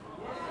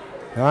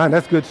All right,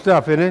 that's good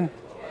stuff, isn't it?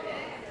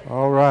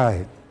 All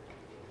right.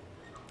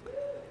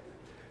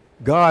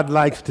 God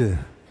likes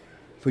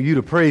for you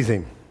to praise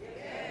him.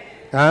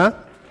 Huh?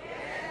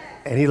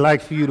 And he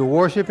likes for you to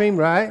worship him,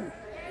 right?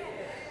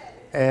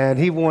 And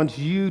he wants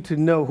you to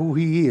know who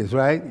he is,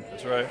 right?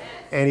 That's right.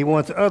 And he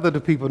wants other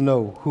people to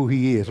know who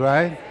he is,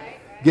 right?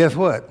 Guess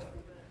what?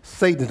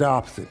 Satan's the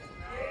opposite.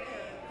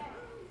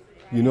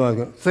 You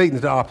know,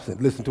 Satan's the opposite.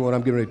 Listen to what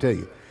I'm getting ready to tell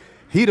you.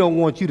 He don't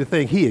want you to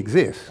think he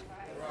exists.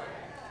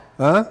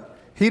 Huh?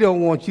 He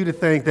don't want you to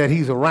think that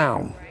he's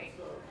around.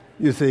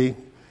 You see?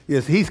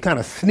 Yes, he's kind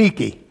of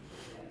sneaky.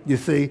 You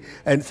see?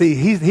 And see,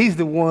 he's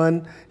the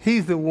one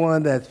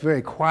that's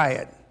very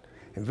quiet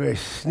and very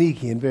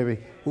sneaky and very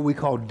what we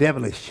call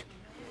devilish.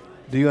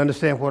 Do you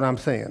understand what I'm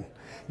saying?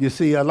 You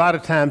see, a lot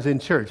of times in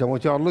church, I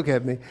want y'all to look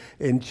at me,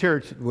 in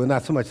church, well,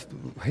 not so much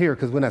here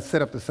because we're not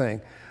set up the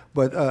same,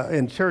 but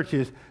in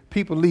churches,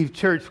 people leave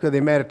church because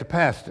they're mad at the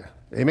pastor.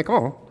 Amen, come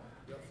on.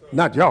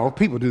 Not y'all,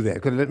 people do that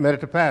because they're mad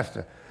at the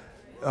pastor.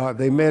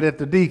 They mad at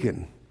the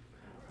deacon.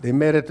 They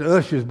mad at the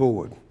ushers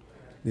board.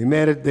 They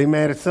mad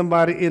at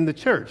somebody in the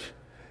church,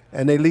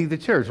 and they leave the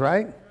church,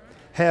 right?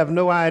 Have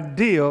no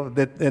idea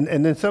that, and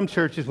in some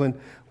churches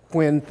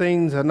when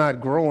things are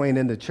not growing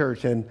in the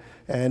church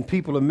and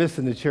people are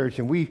missing the church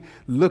and we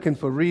looking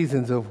for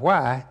reasons of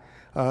why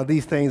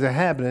these things are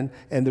happening,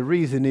 and the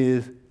reason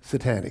is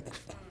satanic.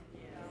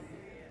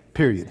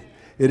 Period.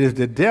 It is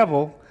the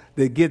devil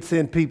that gets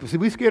in people. See,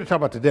 we're scared to talk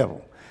about the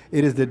devil.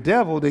 It is the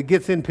devil that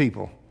gets in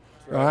people.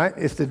 Right. All right?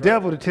 It's the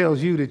devil that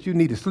tells you that you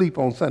need to sleep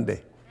on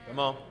Sunday. Come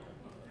on.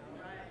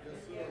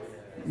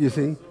 You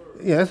see?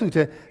 Yeah, that's what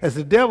it's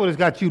the devil that's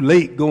got you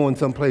late going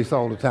someplace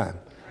all the time.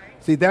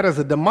 See, that is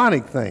a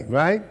demonic thing,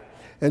 right?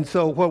 And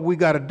so what we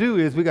got to do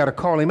is we got to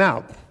call him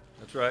out.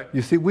 That's right.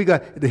 You see,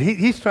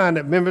 he's trying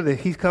to remember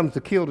that he comes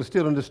to kill, to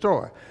steal, and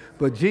destroy.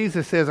 But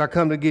Jesus says, I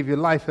come to give you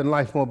life and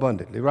life more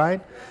abundantly, right?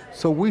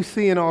 So we're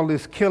seeing all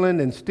this killing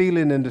and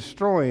stealing and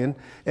destroying,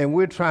 and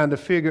we're trying to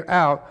figure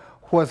out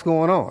what's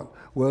going on.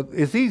 Well,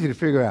 it's easy to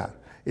figure out.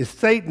 It's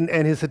Satan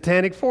and his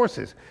satanic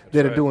forces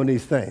that are doing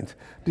these things.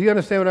 Do you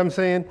understand what I'm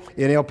saying?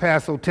 In El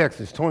Paso,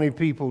 Texas, 20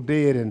 people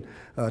dead and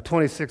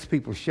 26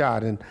 people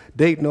shot. In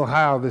Dayton,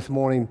 Ohio this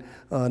morning,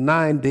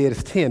 9 dead,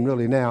 it's 10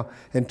 really now,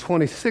 and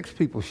 26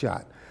 people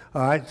shot.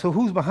 All right, so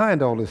who's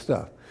behind all this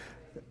stuff?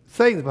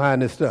 Satan's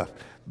behind this stuff.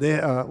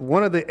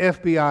 One of the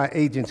FBI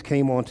agents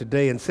came on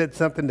today and said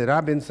something that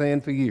I've been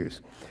saying for years.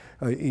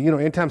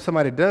 Anytime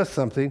somebody does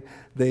something,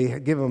 they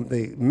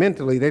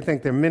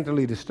think they're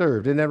mentally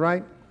disturbed. Isn't that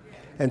right?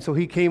 And so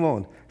he came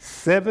on.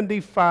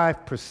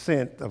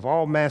 75% of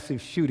all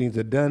massive shootings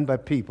are done by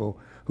people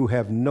who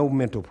have no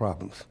mental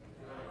problems.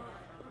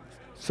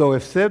 So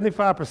if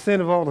 75%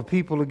 of all the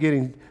people are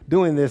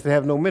doing this, they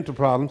have no mental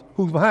problems,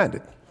 who's behind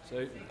it?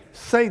 Satan.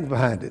 Satan's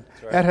behind it.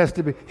 Right. That has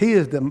to be. He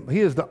is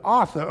the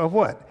author of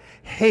what?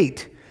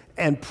 Hate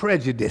and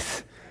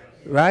prejudice,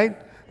 right?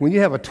 When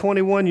you have a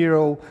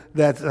 21-year-old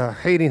that's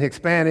hating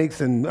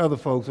Hispanics and other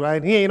folks,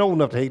 right? He ain't old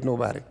enough to hate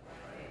nobody.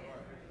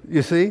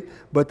 You see?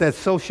 But that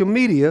social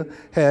media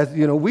has,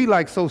 we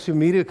like social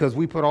media because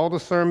we put all the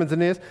sermons in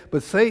this,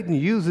 but Satan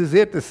uses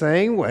it the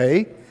same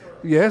way.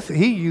 Yes,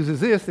 he uses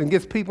this and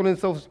gets people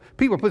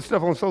people put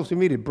stuff on social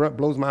media,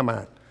 blows my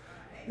mind.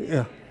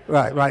 Yeah,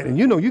 right. And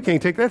you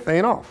can't take that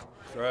thing off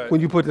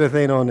when you put that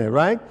thing on there,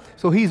 right?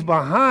 So he's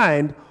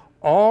behind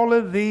all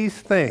of these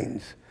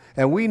things,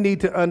 and we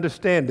need to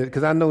understand it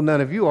because I know none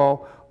of you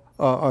all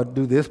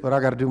do this, but I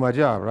got to do my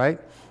job, right?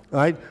 All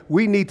right,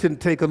 we need to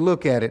take a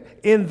look at it.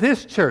 In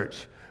this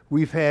church,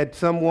 we've had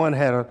someone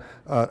had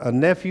a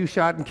nephew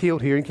shot and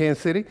killed here in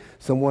Kansas City.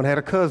 Someone had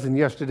a cousin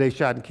yesterday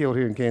shot and killed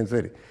here in Kansas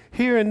City.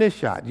 Here in this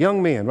shot,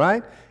 young men,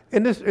 right?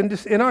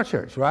 In our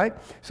church, right?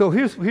 So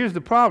here's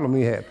the problem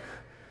we have.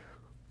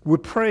 We're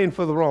praying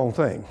for the wrong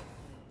thing.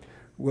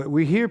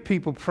 We hear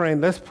people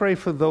praying, let's pray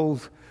for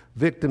those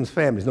victims'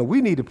 families. No,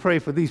 we need to pray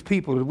for these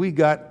people that we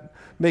got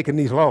making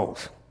these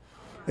laws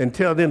and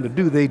tell them to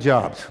do their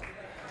jobs,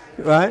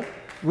 right?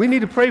 We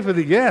need to pray for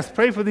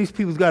these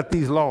people who's got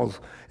these laws,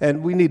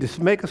 and we need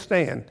to make a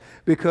stand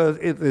because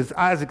as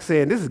Isaac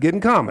saying, this is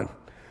getting common.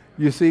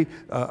 You see,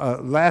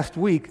 last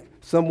week,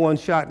 someone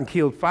shot and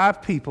killed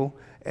 5 people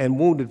and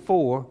wounded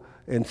 4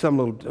 in some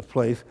little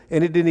place,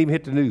 and it didn't even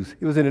hit the news.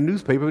 It was in the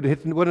newspaper, but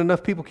it wasn't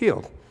enough people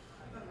killed.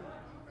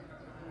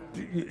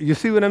 You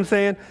see what I'm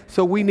saying?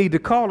 So we need to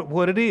call it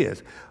what it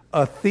is.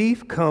 A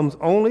thief comes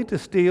only to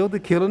steal, to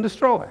kill, and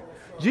destroy.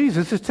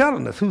 Jesus is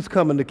telling us who's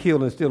coming to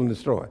kill and steal and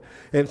destroy.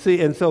 And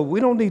so we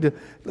don't need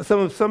to,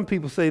 some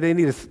people say they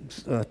need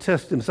to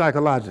test them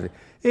psychologically.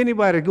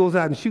 Anybody that goes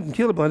out and shoot and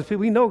kill a bunch of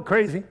people, we know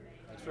crazy.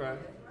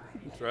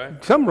 That's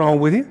right. Something wrong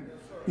with you.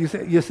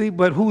 You see,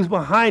 but who's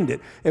behind it?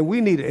 And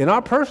we need it. In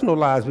our personal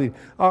lives,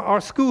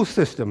 our school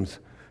systems,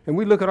 and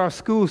we look at our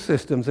school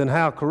systems and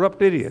how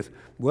corrupt it is.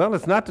 Well,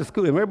 it's not the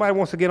school. Everybody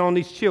wants to get on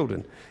these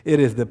children. It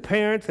is the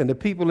parents and the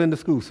people in the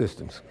school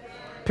systems,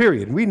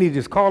 period. We need to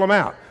just call them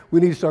out. We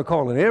need to start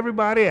calling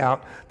everybody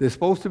out that's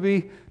supposed to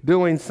be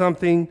doing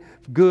something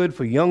good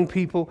for young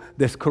people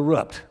that's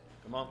corrupt.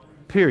 Come on.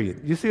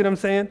 period. You see what I'm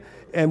saying?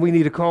 And we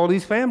need to call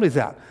these families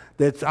out.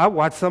 I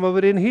watch some of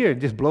it in here. It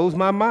just blows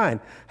my mind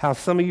how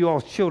some of you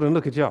all's children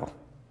look at y'all.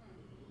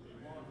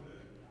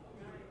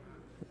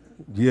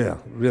 Yeah,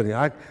 really.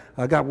 I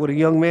got with a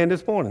young man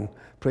this morning,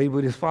 prayed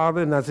with his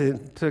father, and I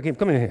said, took him,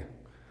 come in here.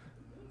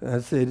 And I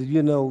said,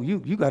 you know,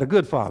 you got a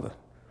good father.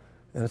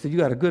 And I said, you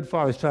got a good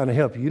father who's trying to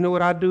help you. You know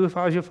what I'd do if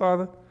I was your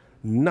father?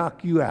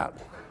 Knock you out.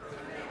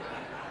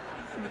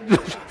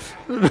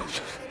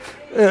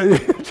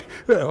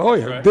 Oh,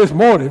 yeah, right. This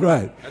morning,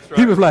 right. That's right.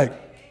 He was like,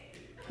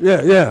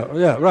 yeah,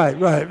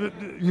 right.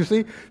 You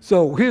see?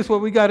 So here's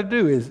what we got to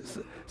do is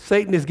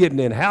Satan is getting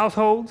in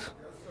households,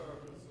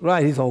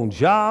 right? He's on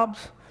jobs.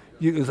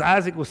 As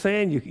Isaac was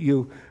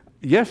saying,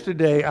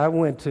 yesterday I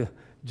went to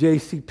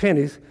J.C.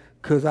 Penney's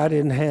because I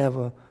didn't have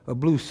a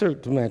blue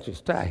shirt to match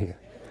his tie here.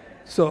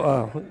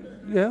 So,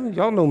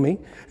 y'all know me.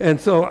 And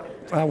so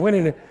I went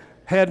in and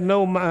had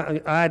no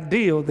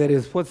idea that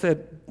is, what's that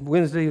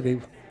Wednesday?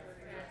 The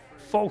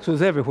folks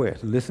was everywhere.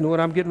 So listen to what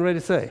I'm getting ready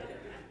to say.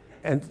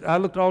 And I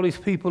looked at all these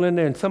people in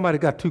there, and somebody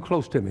got too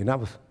close to me. And I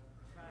was,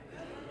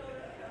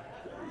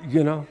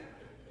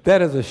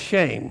 that is a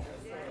shame.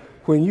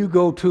 When you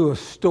go to a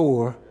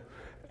store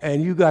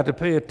and you got to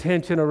pay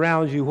attention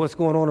around you, what's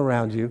going on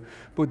around you.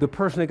 But the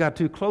person that got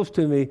too close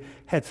to me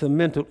had some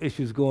mental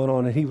issues going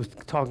on, and he was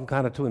talking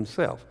kind of to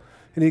himself.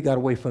 And he got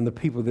away from the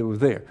people that were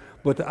there.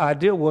 But the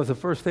idea was the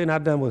first thing I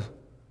done was,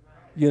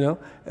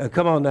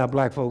 come on now,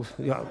 black folks.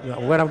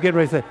 What I'm getting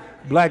ready to say,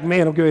 black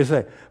men, I'm getting ready to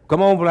say,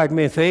 come on, black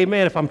men, say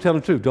amen if I'm telling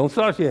the truth. Don't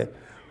start yet.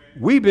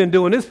 We've been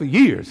doing this for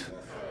years.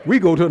 We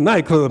go to a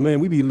nightclub, man,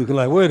 we be looking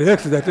like, where the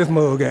heck is that this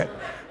mug at?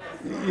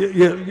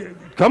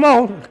 Come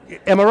on.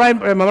 Am I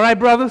right,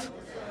 brothers?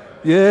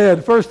 Yeah,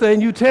 the first thing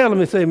you tell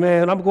them is say,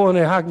 man, I'm going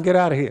there, how I can get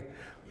out of here.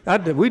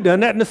 We've done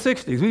that in the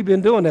 60s. We've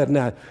been doing that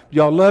now.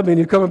 Y'all love me and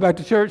you're coming back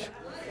to church?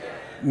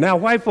 Now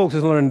white folks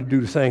is learning to do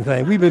the same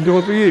thing. We've been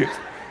doing it for years.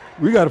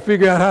 We got to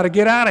figure out how to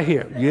get out of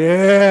here.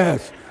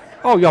 Yes.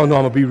 Oh, y'all know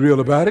I'm going to be real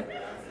about it.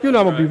 You know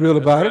I'm going to be real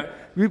about it.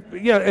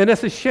 And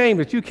that's a shame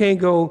that you can't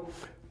go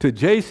to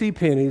J.C.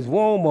 Penney's,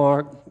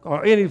 Walmart,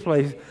 or any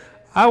place.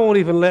 I won't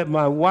even let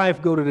my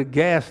wife go to the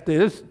gas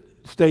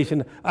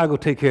station. I go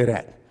take care of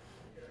that.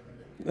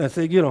 I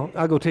said,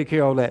 I go take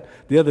care of all that.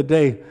 The other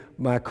day,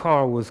 my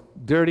car was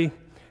dirty,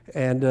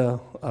 and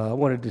I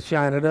wanted to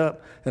shine it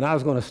up, and I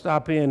was going to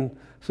stop in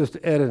Sister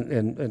Ed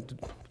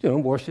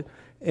and wash it,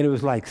 and it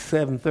was like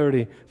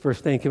 7:30.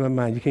 First thing came to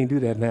my mind, you can't do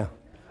that now.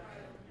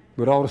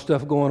 With all the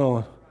stuff going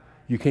on,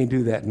 you can't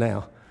do that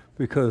now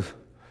because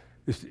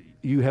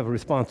you have a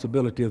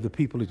responsibility of the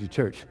people at your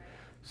church.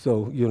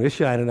 So, it's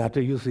shining out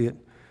there. You'll see it.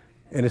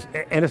 And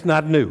it's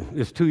not new.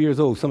 It's 2 years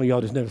old. Some of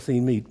y'all just never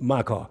seen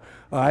my car.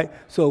 All right?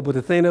 So, but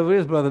the thing of it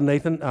is, Brother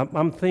Nathan,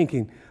 I'm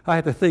thinking, I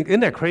have to think,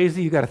 isn't that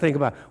crazy? You got to think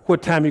about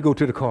what time you go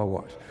to the car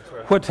wash,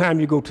 right. What time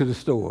you go to the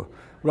store,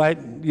 right?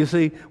 You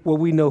see, well,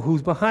 we know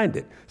who's behind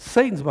it.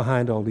 Satan's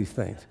behind all these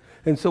things.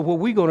 And so what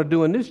we're going to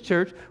do in this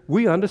church,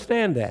 we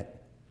understand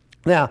that.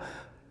 Now,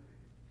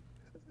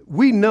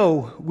 we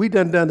know we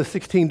done the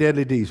 16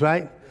 deadly deeds,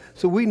 right?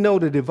 So we know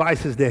the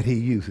devices that he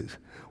uses.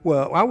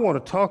 Well, I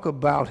want to talk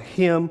about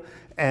him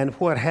and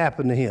what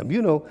happened to him.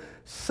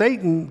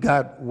 Satan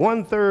got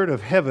 1/3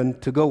 of heaven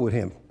to go with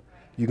him.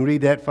 You can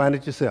read that, find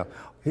it yourself.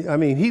 I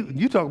mean,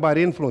 you talk about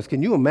influence.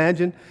 Can you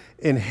imagine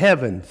in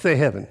heaven? Say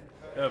heaven.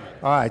 Heaven.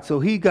 All right, so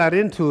he got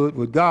into it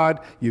with God.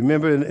 You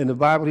remember in the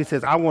Bible, he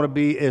says, I want to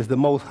be as the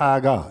Most High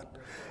God.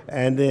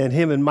 And then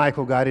him and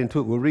Michael got into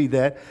it. We'll read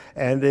that.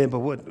 And then,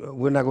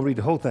 we're not going to read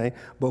the whole thing.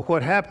 But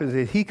what happens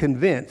is he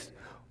convinced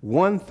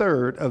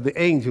 1/3 of the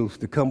angels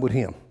to come with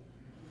him.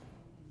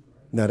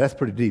 Now, that's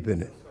pretty deep,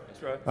 isn't it?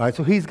 That's right. All right,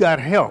 so he's got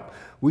help.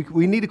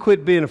 We need to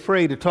quit being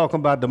afraid to talk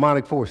about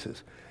demonic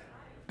forces.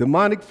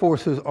 Demonic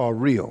forces are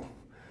real.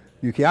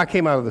 I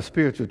came out of the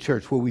spiritual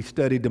church where we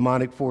studied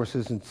demonic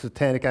forces and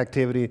satanic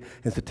activity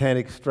and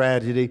satanic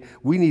strategy.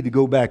 We need to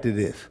go back to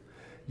this.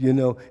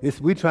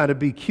 We trying to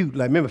be cute.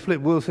 Like, remember Flip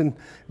Wilson?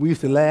 We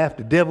used to laugh.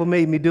 The devil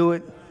made me do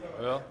it.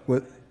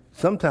 Well,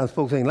 sometimes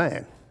folks ain't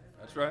lying.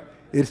 That's right.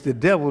 It's the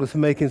devil that's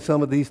making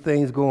some of these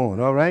things go on,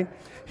 all right?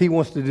 He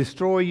wants to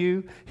destroy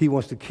you. He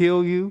wants to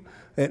kill you.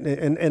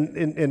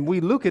 And we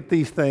look at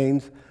these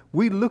things.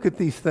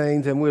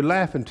 And we're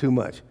laughing too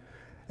much.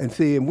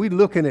 And we're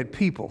looking at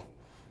people.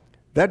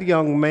 That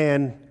young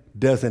man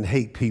doesn't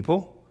hate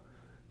people.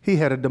 He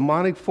had a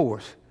demonic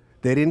force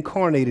that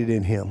incarnated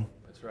in him.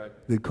 That's right.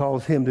 That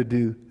caused him to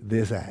do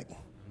this act.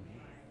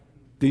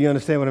 Do you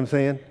understand what I'm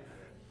saying?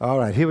 All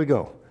right, here we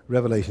go.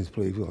 Revelations,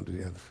 please. We're going to do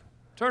the others.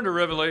 Turn to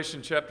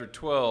Revelation chapter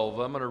 12.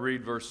 I'm going to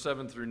read verse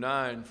 7 through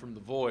 9 from the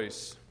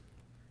Voice.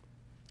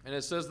 And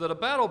it says that a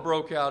battle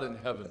broke out in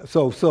heaven.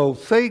 So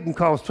Satan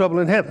caused trouble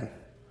in heaven.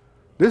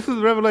 This is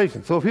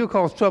Revelation. So if he'll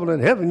cause trouble in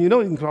heaven, he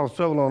can cause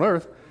trouble on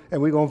earth.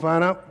 And we're going to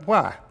find out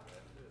why.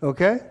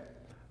 Okay? It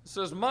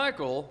says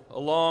Michael,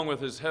 along with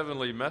his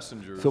heavenly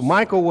messengers. So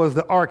Michael was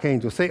the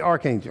archangel. Say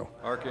archangel.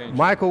 Archangel.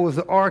 Michael was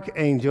the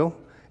archangel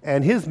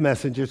and his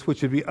messengers,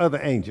 which would be other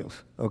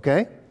angels.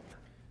 Okay?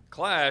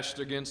 clashed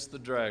against the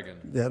dragon.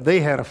 Yeah, they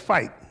had a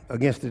fight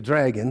against the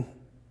dragon,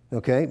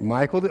 okay?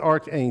 Michael the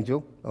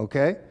archangel,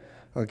 okay,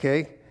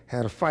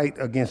 had a fight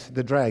against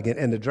the dragon,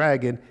 and the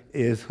dragon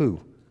is who?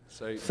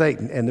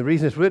 Satan. And the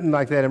reason it's written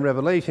like that in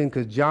Revelation,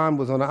 because John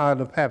was on the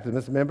island of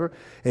Patmos, remember?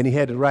 And he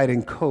had to write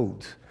in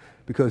codes,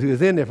 because he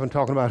was in there from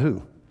talking about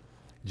who?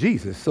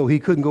 Jesus. So he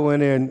couldn't go in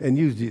there and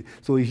use it.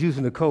 So he's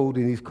using the code,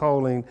 and he's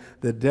calling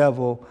the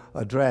devil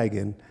a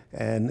dragon,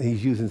 and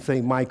he's using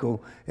St.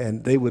 Michael,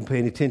 and they wouldn't pay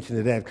any attention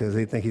to that because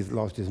they think he's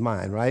lost his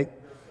mind, right?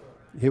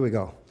 Here we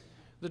go.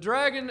 The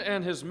dragon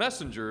and his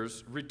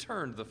messengers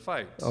returned the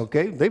fight.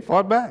 Okay, they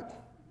fought back.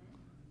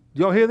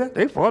 Y'all hear that?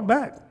 They fought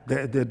back.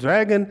 The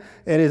dragon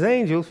and his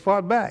angels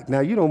fought back. Now,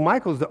 you know,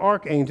 Michael's the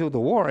archangel, the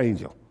war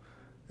angel.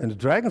 And the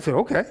dragon said,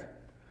 okay,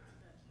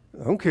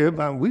 I don't care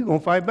about it. We're going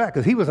to fight back.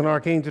 Because he was an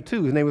archangel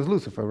too. His name was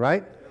Lucifer,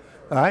 right?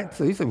 All right,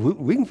 so he said,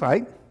 we can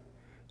fight.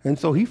 And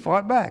so he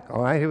fought back.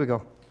 All right, here we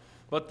go.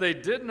 But they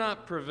did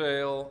not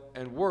prevail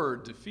and were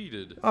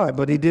defeated. All right,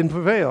 but he didn't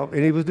prevail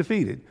and he was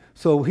defeated.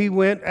 So he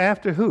went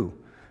after who?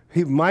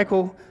 He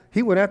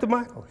went after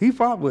Michael. He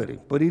fought with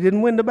him, but he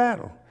didn't win the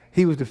battle.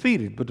 He was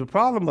defeated. But the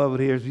problem of it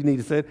here is you need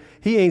to say,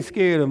 he ain't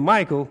scared of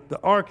Michael,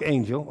 the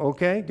archangel,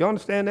 okay? Do you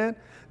understand that?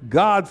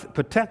 God's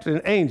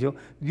protecting angel.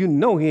 You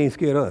know he ain't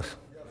scared of us.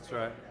 That's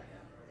right.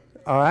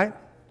 All right?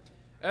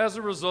 As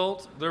a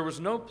result, there was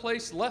no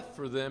place left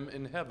for them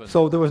in heaven.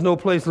 So there was no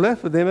place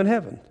left for them in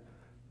heaven.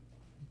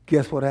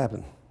 Guess what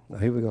happened? Now,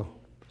 here we go.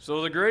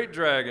 So the great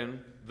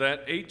dragon,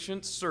 that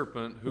ancient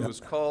serpent who was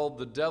called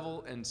the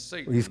devil and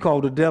Satan. He's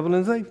called the devil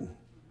and Satan.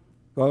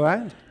 All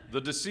right? The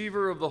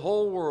deceiver of the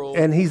whole world.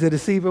 And he's a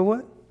deceiver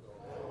what?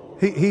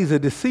 He's a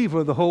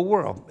deceiver of the whole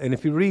world. And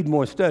if you read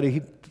more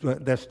study,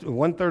 that's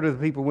 1/3 of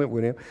the people went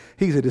with him.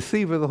 He's a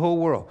deceiver of the whole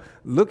world.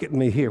 Look at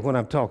me here when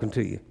I'm talking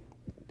to you.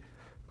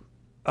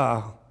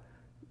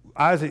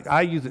 Isaac,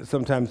 I use it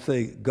sometimes to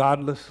say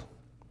godless.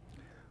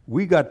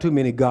 We got too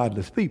many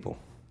godless people.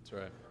 That's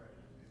right.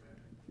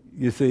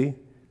 You see?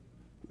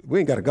 We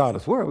ain't got a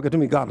godless world. We got too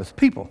many godless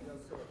people.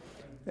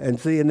 And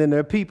see, and then there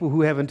are people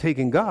who haven't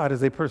taken God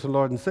as their personal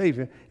Lord and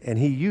Savior, and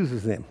he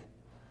uses them.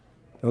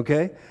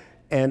 Okay?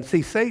 And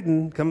see,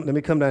 Satan, let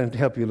me come down and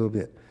help you a little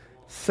bit.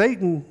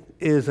 Satan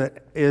is a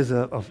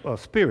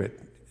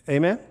spirit.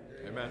 Amen?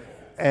 Amen.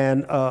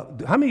 And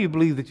how many of you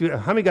believe that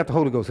how many got the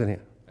Holy Ghost in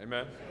here?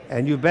 Amen.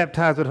 And you're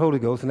baptized with the Holy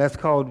Ghost, and that's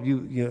called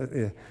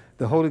the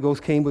Holy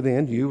Ghost came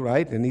within you,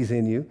 right? And he's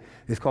in you.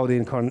 It's called he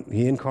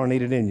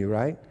incarnated in you,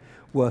 right?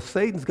 Well,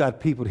 Satan's got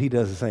people he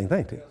does the same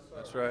thing to.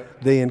 That's right.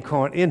 They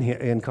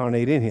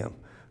incarnate in him.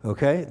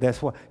 Okay?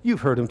 That's why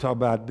you've heard him talk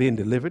about being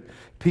delivered,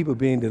 people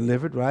being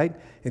delivered, right?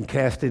 And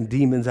casting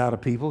demons out of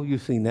people.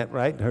 You've seen that,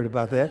 right? Heard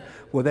about that?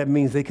 Well, that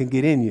means they can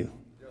get in you.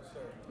 Yes,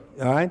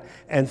 sir. All right?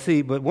 And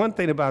see, but one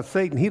thing about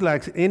Satan, he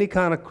likes any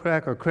kind of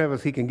crack or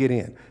crevice he can get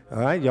in. All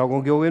right? Y'all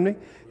gonna go with me?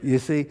 You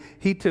see,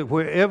 he took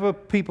wherever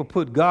people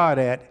put God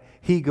at,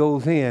 he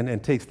goes in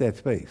and takes that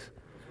space.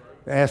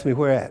 Ask me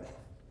where at?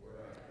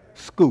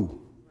 School.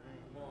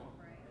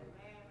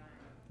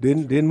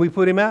 Didn't we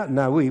put him out?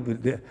 No,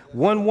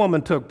 one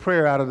woman took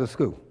prayer out of the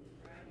school,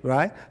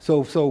 right?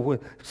 So when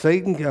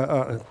Satan,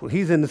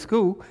 he's in the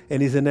school, and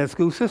he's in that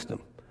school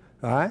system,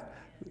 all right?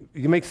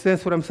 You make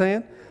sense what I'm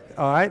saying?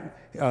 All right?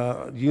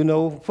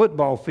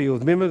 Football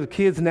fields. Remember the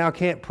kids now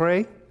can't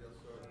pray?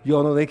 You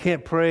all know they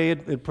can't pray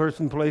at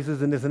person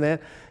places and this and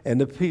that, and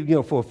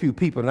for a few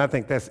people, and I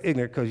think that's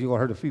ignorant because you're going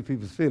to hurt a few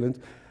people's feelings.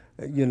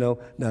 Now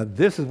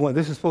this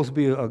is supposed to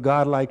be a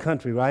godlike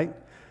country, right?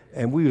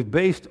 And we were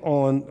based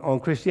on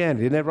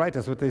Christianity. Isn't that right?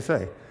 That's what they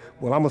say.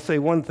 Well, I'm going to say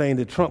one thing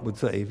that Trump would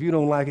say. If you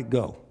don't like it,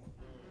 go.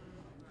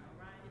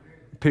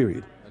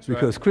 Period. That's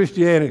because right.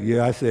 Christianity,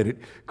 I said it,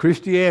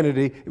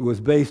 Christianity was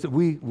based,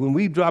 when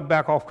we dropped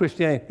back off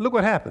Christianity, look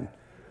what happened.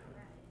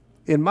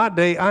 In my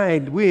day,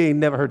 we ain't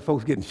never heard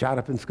folks getting shot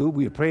up in school.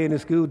 We were praying in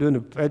school, doing the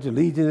Pledge of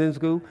Allegiance in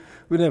school.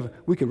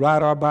 We could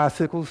ride our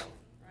bicycles.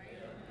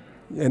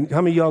 And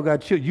how many of y'all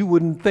got children? You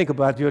wouldn't think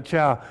about your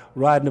child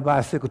riding a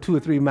bicycle 2 or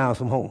 3 miles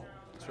from home.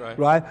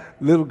 Right?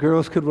 Little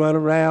girls could run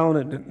around,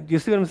 and you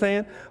see what I'm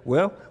saying?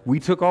 Well, we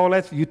took all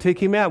that. You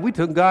take him out. We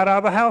took God out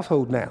of the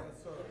household now.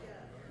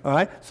 All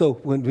right? So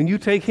when you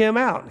take him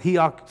out,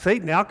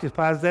 Satan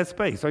occupies that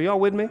space. Are y'all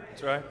with me?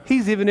 That's right.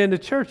 He's even in the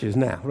churches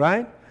now,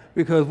 right?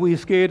 Because we're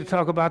scared to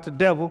talk about the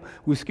devil.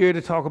 We're scared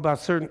to talk about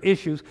certain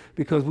issues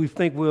because we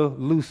think we'll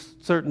lose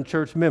certain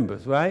church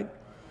members, right?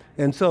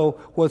 And so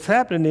what's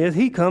happening is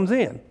he comes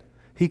in.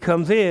 He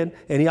comes in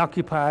and he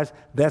occupies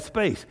that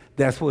space.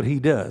 That's what he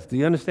does. Do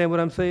you understand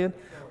what I'm saying?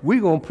 We're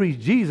going to preach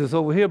Jesus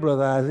over here,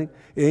 Brother Isaac,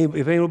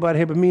 if ain't nobody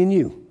here but me and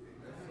you.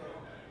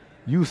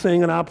 You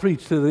sing and I'll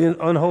preach to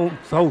the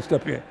host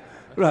up here.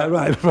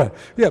 Right.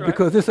 Yeah,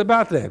 because it's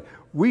about that.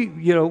 We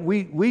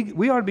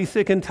ought to be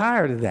sick and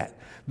tired of that.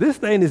 This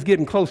thing is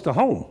getting close to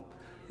home.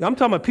 I'm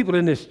talking about people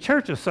in this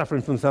church are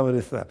suffering from some of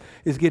this stuff.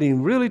 It's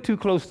getting really too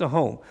close to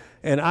home.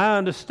 And I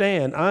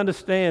understand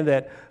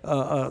that,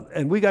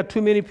 and we got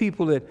too many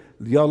people that,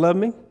 y'all love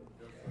me?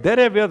 That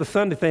every other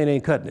Sunday thing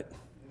ain't cutting it.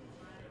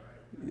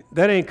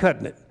 That ain't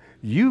cutting it.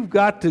 You've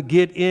got to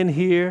get in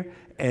here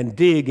and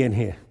dig in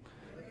here.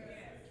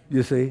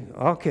 You see?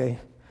 Okay.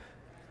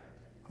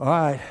 All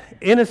right.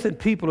 Innocent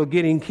people are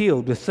getting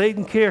killed. Does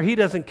Satan care? He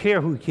doesn't care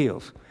who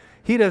kills.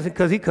 He doesn't,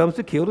 because he comes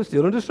to kill, to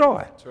steal, and destroy.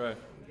 That's right.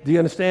 Do you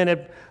understand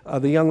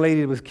that the young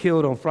lady that was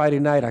killed on Friday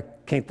night, I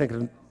can't think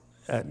of,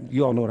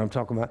 you all know what I'm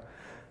talking about,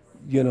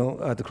 you know,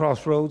 at the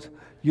crossroads.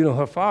 You know,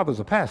 her father's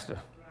a pastor.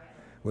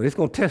 Well, it's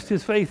going to test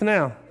his faith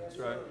now. That's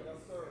right.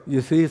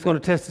 You see, it's going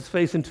to test his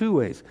faith in two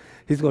ways.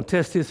 He's going to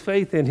test his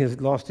faith in his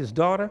lost his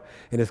daughter,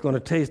 and it's going to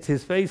test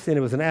his faith in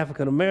it was an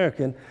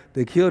African-American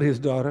that killed his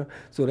daughter,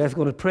 so that's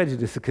going to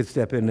prejudice that could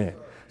step in there.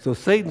 So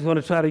Satan's going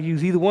to try to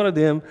use either one of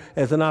them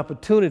as an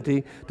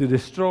opportunity to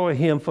destroy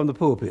him from the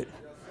pulpit.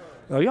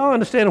 Are y'all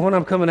understanding when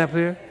I'm coming up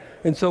here?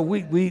 And so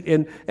we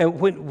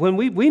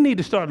need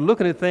to start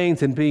looking at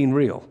things and being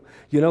real.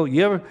 You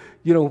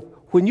know,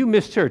 when you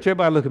miss church,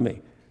 everybody look at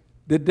me.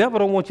 The devil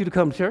don't want you to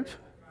come to church.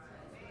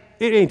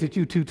 It ain't that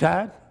you too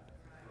tired.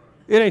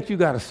 It ain't you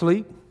got to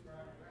sleep.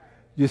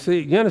 You see,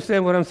 you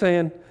understand what I'm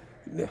saying?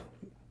 Yeah.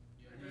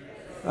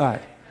 All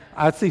right.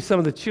 I see some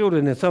of the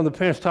children and some of the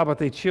parents talk about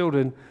their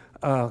children.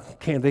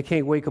 They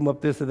can't wake them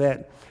up this or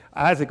that.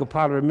 Isaac will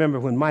probably remember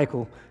when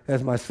Michael,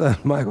 as my son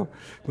Michael,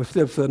 my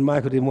stepson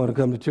Michael didn't want to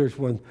come to church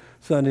one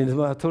Sunday.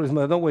 And I told his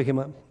mother, don't wake him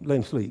up, let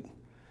him sleep.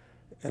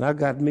 And I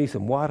got me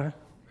some water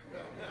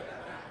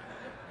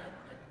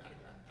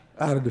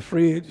out of the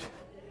fridge.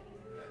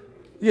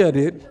 Yeah, I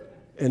did.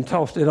 And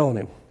tossed it on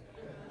him.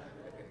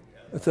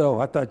 I said,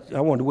 I thought I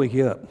wanted to wake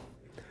you up.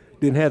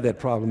 Didn't have that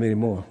problem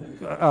anymore.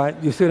 All right,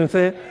 you see what I'm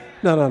saying?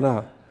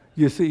 No.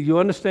 You see, you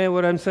understand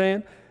what I'm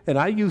saying? And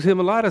I use him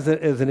a lot as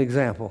an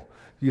example.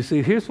 You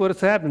see, here's what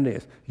it's happening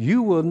is.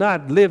 You will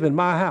not live in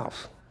my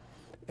house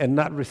and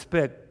not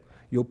respect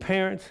your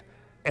parents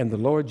and the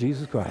Lord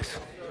Jesus Christ.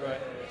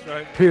 That's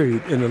right.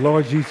 Period. In the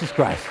Lord Jesus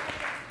Christ.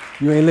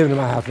 You ain't living in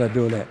my house not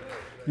doing that.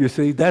 You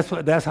see,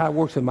 that's how it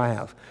works in my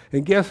house.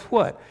 And guess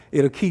what?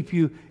 It'll keep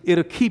you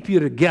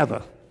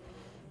together.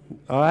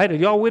 All right, are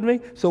y'all with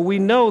me? So we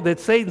know that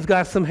Satan's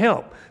got some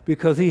help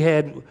because he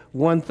had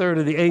 1/3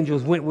 of the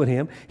angels went with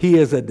him. He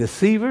is a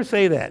deceiver.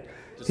 Say that.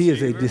 Deceiver. He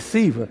is a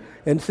deceiver.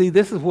 And see,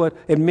 this is what,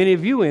 and many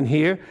of you in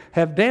here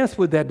have danced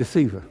with that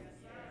deceiver.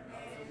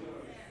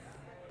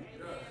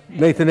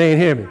 Nathan ain't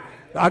hear me.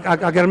 I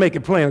got to make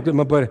it plain,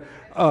 my buddy.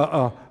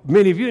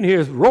 Many of you in here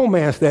has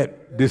romanced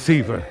that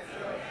deceiver.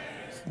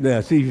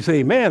 Now, see, if you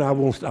say, man, I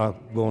won't start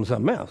going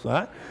something else, all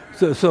right?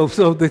 So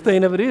the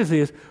thing of it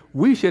is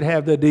we should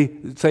have the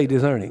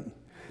discerning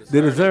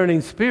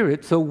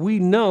spirit, so we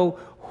know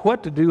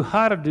what to do,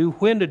 how to do,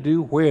 when to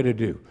do, where to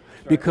do.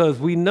 Right. Because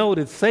we know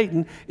that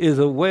Satan is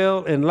a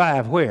well and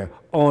live where?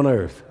 On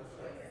earth.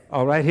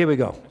 All right, here we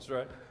go. That's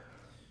right.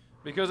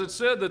 Because it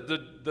said that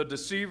the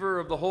deceiver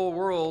of the whole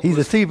world. He's a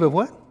deceiver of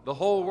what? The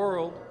whole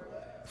world.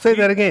 Say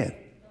that again.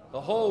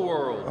 The whole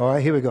world. All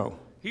right, here we go.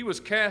 He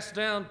was cast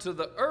down to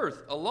the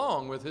earth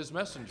along with his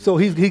messengers. So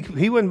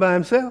he wasn't by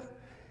himself.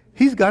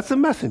 He's got some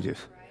messengers.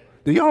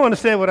 Do y'all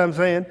understand what I'm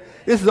saying?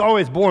 This is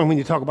always boring when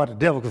you talk about the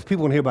devil because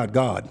people want to hear about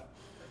God.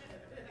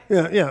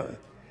 Yeah.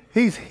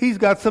 He's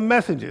got some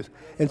messengers.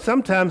 And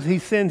sometimes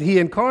he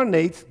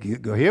incarnates,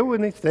 go here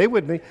with me, stay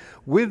with me,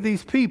 with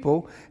these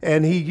people,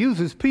 and he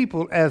uses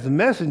people as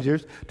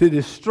messengers to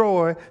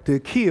destroy, to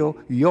kill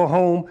your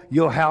home,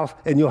 your house,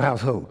 and your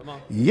household.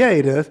 Yeah,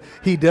 he does.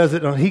 He does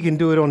it he can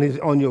do it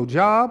on your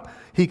job.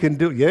 He can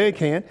do it, yeah, he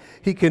can.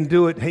 He can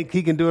do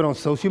it on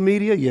social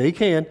media, yeah, he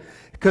can,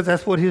 because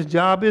that's what his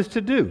job is to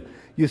do.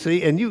 You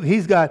see, and if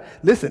he's got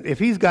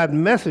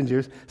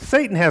messengers,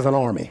 Satan has an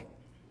army.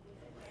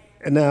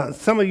 And now,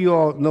 some of you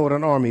all know what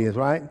an army is,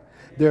 right?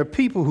 There are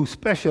people who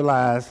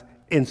specialize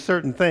in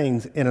certain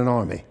things in an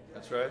army.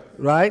 That's right.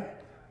 Right?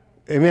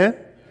 Amen?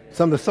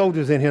 Some of the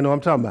soldiers in here know what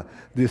I'm talking about.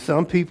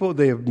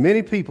 There are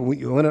many people.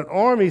 When an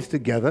army's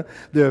together,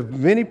 there are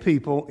many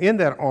people in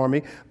that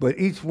army, but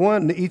each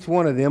one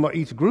of them, or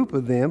each group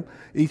of them,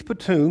 each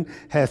platoon,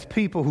 has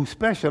people who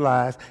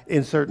specialize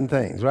in certain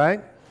things,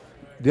 right?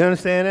 Do you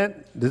understand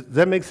that? Does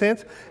that make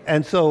sense?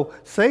 And so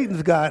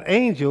Satan's got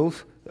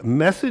angels,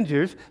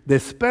 messengers that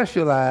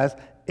specialize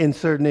in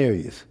certain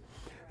areas.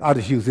 I'll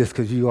just use this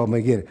because you all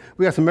may get it.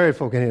 We got some married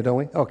folk in here, don't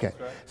we? Okay.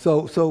 Right.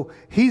 So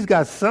he's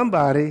got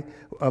somebody,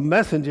 a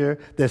messenger,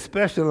 that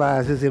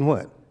specializes in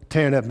what?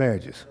 Tearing up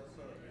marriages.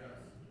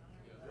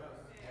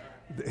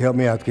 Help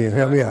me out, Kim.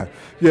 Help me out.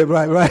 Yeah,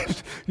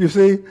 right. You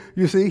see,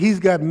 he's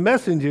got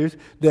messengers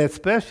that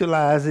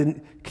specialize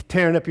in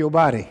tearing up your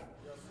body.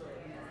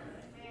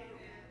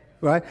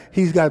 Right?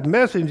 He's got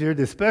messengers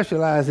that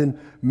specialize in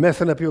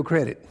messing up your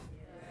credit.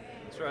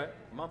 That's right.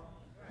 Mom.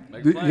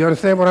 You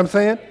understand what I'm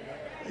saying?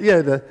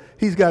 Yeah,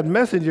 he's got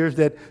messengers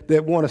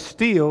that want to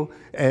steal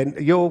and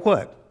your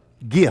what?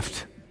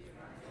 Gift.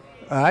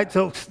 All right,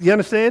 so you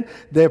understand?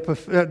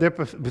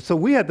 So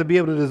we have to be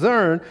able to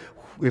discern.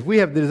 If we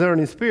have the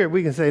discerning spirit,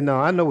 we can say, no,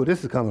 I know where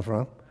this is coming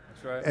from.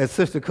 That's right. As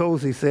Sister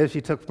Cozy says, she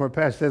took from her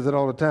pastor, says it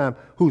all the time,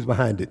 who's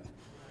behind it?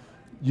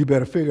 You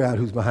better figure out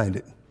who's behind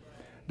it.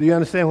 Do you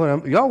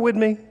understand y'all with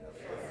me?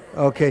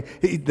 Okay,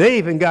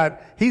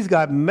 he's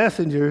got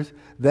messengers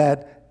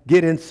that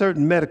get in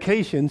certain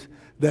medications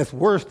that's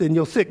worse than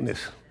your sickness.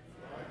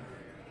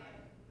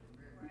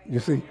 You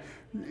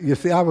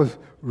see, I was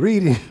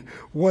reading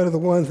one of the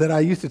ones that I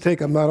used to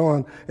take, I'm not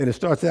on, and it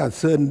starts out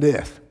sudden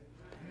death.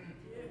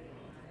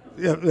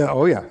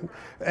 Oh yeah.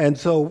 And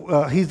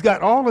so he's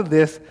got all of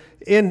this,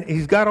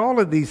 he's got all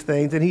of these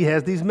things, and he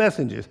has these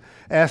messengers.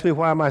 Ask me,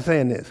 why am I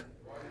saying this?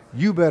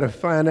 You better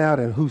find out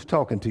and who's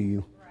talking to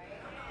you.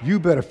 You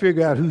better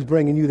figure out who's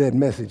bringing you that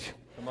message.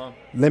 Come on.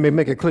 Let me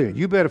make it clear.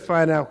 You better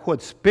find out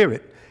what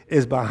spirit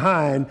is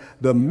behind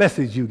the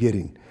message you're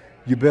getting.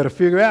 You better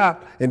figure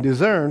out and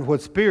discern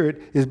what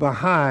spirit is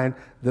behind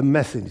the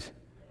message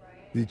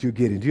that you're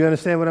getting. Do you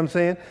understand what I'm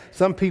saying?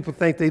 Some people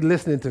think they're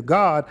listening to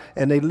God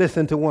and they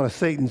listen to one of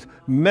Satan's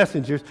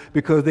messengers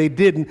because they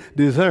didn't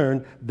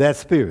discern that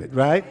spirit,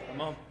 right?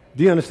 Come on.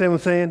 Do you understand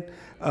what I'm saying?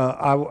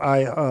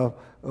 I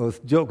was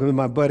joking with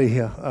my buddy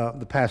here,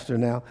 the pastor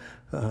now.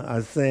 I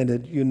was saying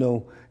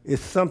that,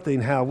 it's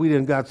something how we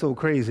done got so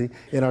crazy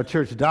in our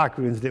church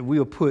doctrines that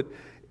we'll put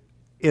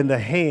in the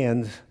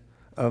hands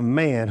of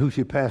man who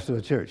should pastor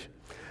a church.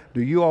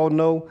 Do you all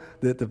know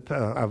that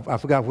I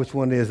forgot which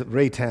one it is,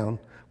 Raytown,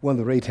 one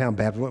of the Raytown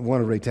Baptist,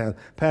 one of Raytown,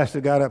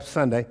 pastor got up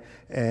Sunday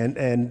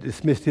and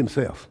dismissed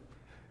himself.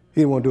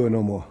 He didn't want to do it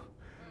no more.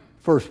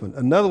 First one.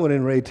 Another one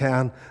in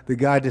Raytown, the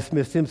guy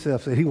dismissed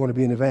himself, said he wanted to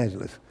be an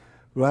evangelist,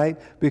 right?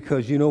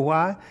 Because you know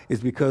why?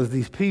 It's because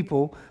these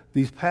people,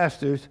 these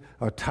pastors,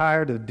 are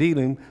tired of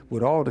dealing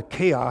with all the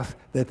chaos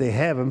that they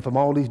have from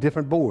all these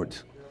different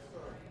boards.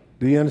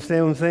 Do you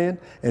understand what I'm saying?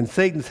 And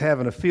Satan's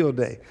having a field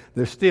day.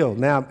 There's still,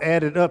 now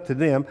added up to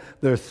them,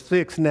 there's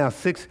six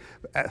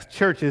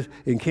churches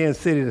in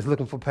Kansas City that's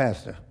looking for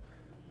pastor.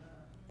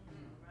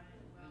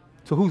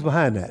 So who's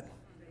behind that?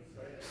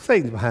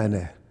 Satan's behind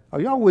that. Are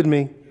y'all with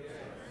me?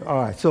 All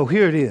right, so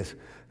here it is.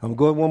 I'm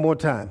going one more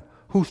time.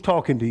 Who's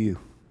talking to you?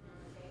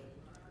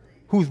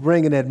 Who's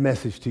bringing that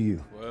message to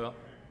you? Well,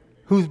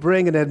 who's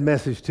bringing that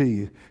message to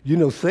you?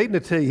 Satan will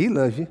tell you he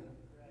loves you.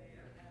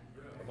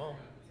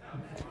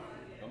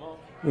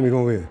 Let me go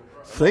over here.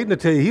 Satan will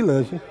tell you he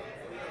loves you.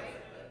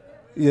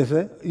 Yes,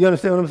 sir. You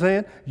understand what I'm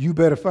saying? You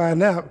better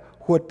find out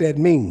what that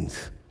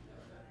means.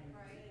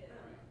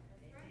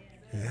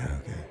 Yeah,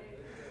 okay.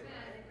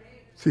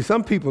 See,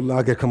 some people, I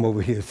got to come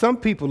over here. Some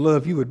people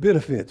love you with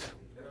benefits.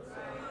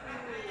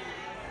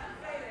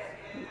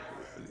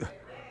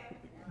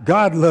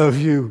 God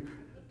loves you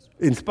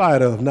in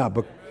spite of, not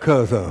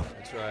because of.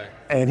 That's right.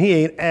 And he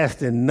ain't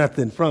asking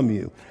nothing from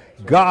you.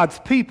 God's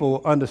people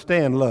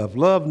understand love.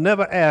 Love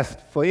never asks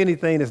for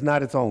anything that's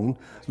not its own.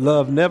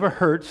 Love never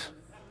hurts.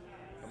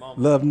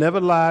 Love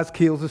never lies,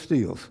 kills, or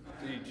steals.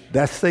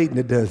 That's Satan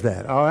that does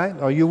that, all right?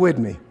 Are you with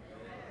me?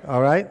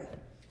 All right?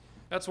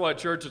 That's why,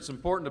 church, it's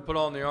important to put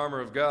on the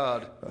armor of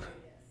God,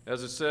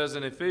 as it says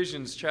in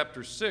Ephesians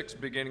chapter 6,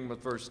 beginning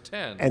with verse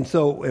 10.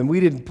 And we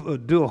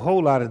didn't do a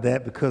whole lot of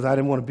that because I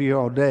didn't want to be here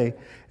all day.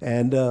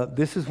 And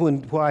this is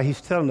why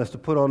he's telling us to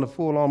put on the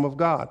full armor of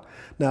God.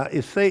 Now,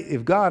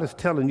 if God is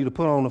telling you to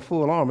put on the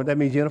full armor, that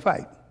means you're in a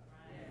fight.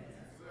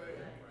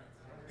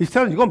 He's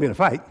telling you you're going to be in a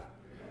fight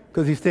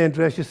because he's saying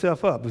dress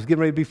yourself up. It's getting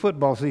ready to be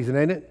football season,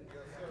 ain't it?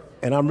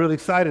 And I'm really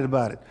excited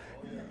about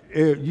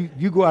it.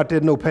 You go out there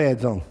with no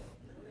pads on.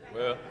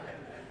 Well,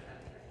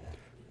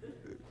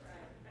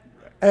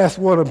 ask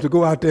one of them to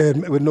go out there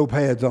with no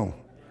pads on.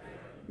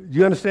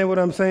 You understand what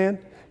I'm saying?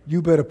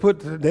 You better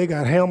they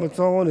got helmets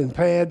on and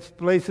pads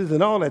places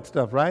and all that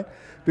stuff, right?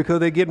 Because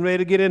they're getting ready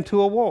to get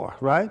into a war,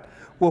 right?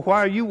 Well, why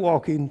are you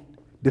walking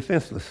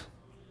defenseless?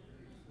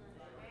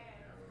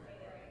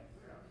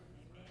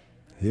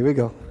 Here we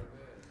go.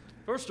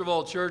 First of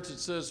all, church, it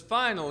says,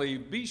 finally,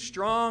 be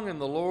strong in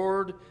the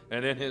Lord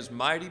and in his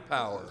mighty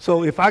power.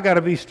 So if I got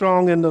to be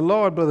strong in the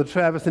Lord, Brother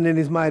Travis, and in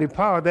his mighty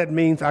power, that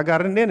means I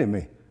got an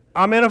enemy.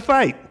 I'm in a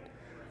fight.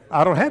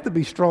 I don't have to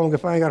be strong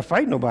if I ain't got to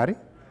fight nobody.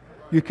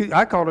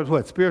 I call it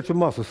what? Spiritual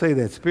muscle. Say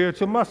that,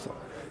 spiritual muscle.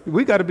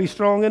 We got to be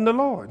strong in the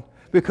Lord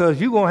because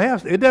you're going to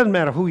have, it doesn't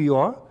matter who you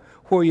are,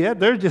 where you're at.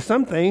 There's just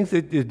some things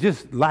that is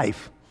just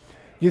life.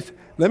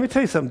 Let me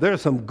tell you something.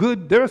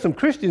 There are some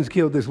Christians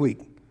killed this week.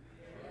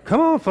 Come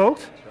on,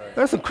 folks.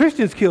 There's some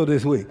Christians killed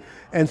this week.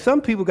 And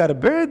some people got to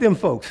bury them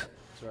folks.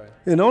 That's right.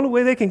 And the only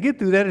way they can get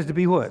through that is to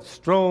be what?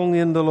 Strong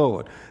in the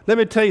Lord. Let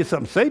me tell you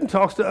something. Satan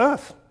talks to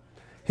us.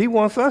 He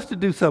wants us to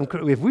do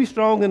something. If we're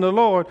strong in the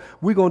Lord,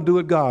 we're going to do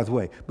it God's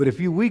way. But if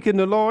you're weak in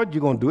the Lord,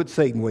 you're going to do it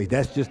Satan's way.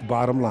 That's just the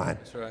bottom line.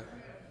 That's right.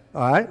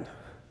 All right?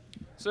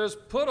 It says,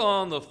 put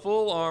on the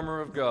full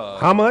armor of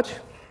God. How much?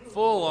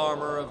 Full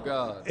armor of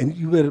God. And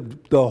you better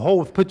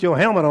put your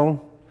helmet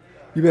on.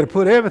 You better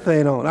put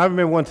everything on. I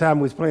remember one time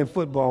we was playing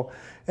football,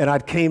 and I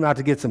came out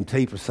to get some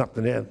tape or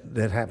something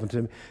that happened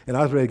to me, and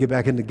I was ready to get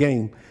back in the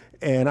game.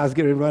 And I was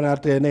getting ready to run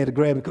out there, and they had to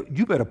grab me.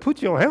 You better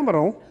put your helmet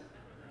on.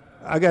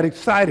 I got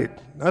excited.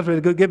 I was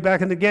ready to go get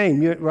back in the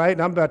game, right?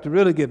 And I'm about to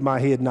really get my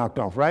head knocked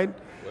off, right?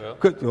 Well.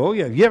 Oh,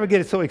 yeah. You ever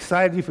get so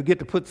excited you forget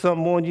to put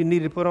something on you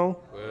needed to put on?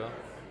 Well,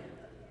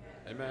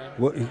 amen.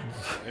 What?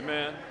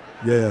 Amen.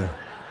 Yeah.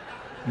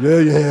 Yeah,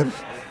 you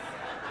have.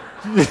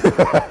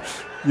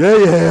 Yeah,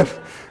 you have.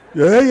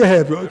 Yeah, you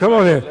have. Bro. Come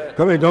on in.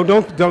 Come in.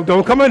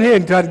 Don't come in here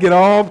and try to get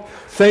all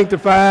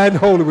sanctified and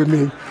holy with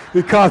me.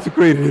 Be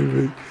consecrated with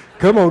me.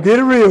 Come on, get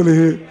it real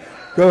in here.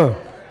 Come on.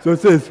 So it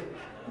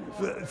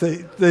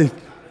says,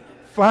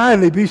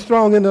 finally be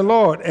strong in the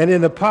Lord and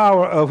in the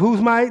power of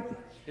whose might?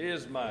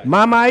 His might.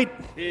 My might?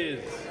 His.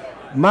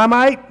 My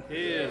might?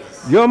 His.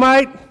 Your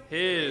might?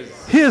 His.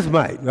 His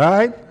might. All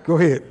right? Go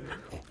ahead.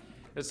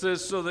 It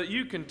says, so that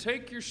you can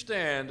take your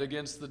stand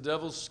against the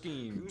devil's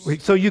schemes.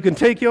 So you can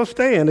take your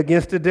stand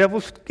against the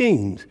devil's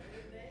schemes.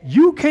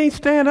 You can't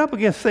stand up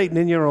against Satan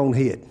in your own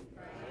head.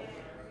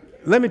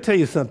 Let me tell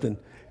you something.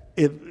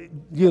 If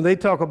they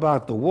talk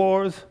about the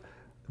wars,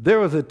 there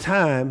was a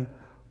time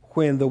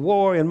when the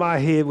war in my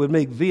head would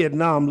make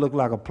Vietnam look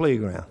like a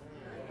playground.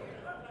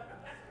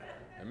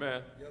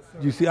 Amen.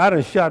 You see, I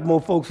done shot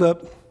more folks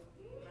up.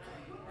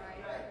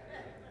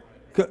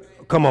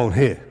 Come on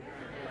here.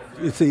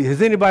 You see,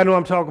 does anybody know what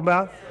I'm talking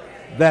about?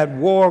 That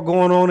war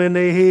going on in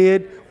their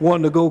head,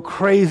 wanting to go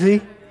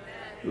crazy,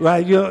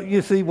 right?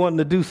 You see, wanting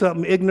to do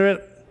something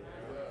ignorant.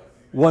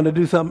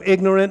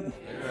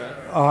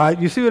 All right,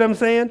 you see what I'm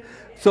saying?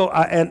 So,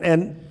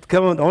 and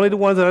come on, only the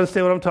ones that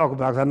understand what I'm talking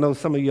about, because I know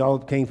some of y'all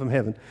came from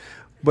heaven.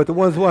 But the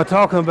ones who I'm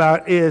talking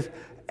about is,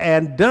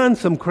 and done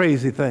some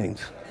crazy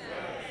things.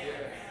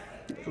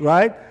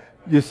 Right?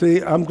 You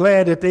see, I'm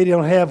glad that they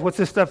don't have, what's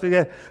this stuff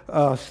they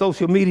got,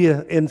 social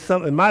media in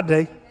my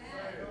day.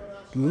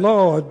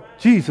 Lord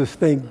Jesus,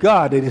 thank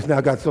God they just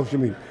now got social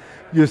media.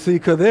 You see,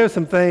 because there's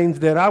some things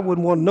that I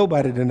wouldn't want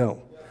nobody to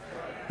know.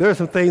 There are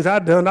some things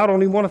I've done, I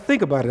don't even want to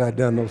think about it, I've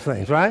done those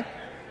things, right?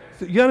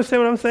 So you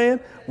understand what I'm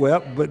saying?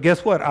 Well, but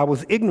guess what? I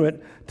was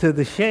ignorant to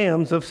the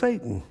shams of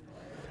Satan.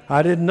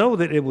 I didn't know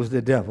that it was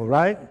the devil,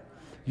 right?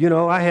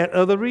 I had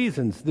other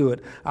reasons to do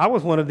it. I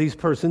was one of these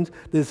persons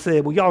that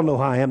said, well, y'all know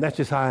how I am. That's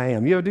just how I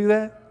am. You ever do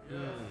that? Yeah.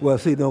 Well,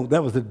 see, no,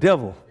 that was the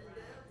devil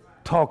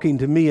talking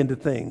to me into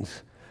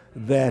things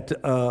that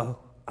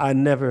I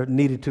never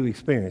needed to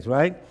experience,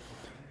 right?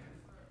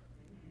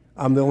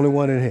 I'm the only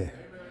one in here.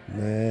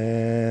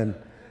 Man,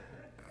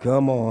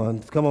 come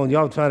on.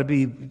 Y'all trying to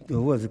be,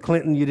 what was it,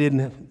 Clinton, you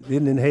didn't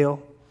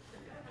inhale?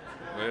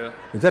 Yeah.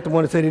 Is that the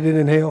one that said he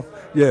didn't inhale?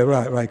 Yeah,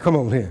 right. Come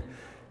on here.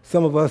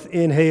 Some of us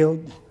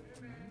inhaled,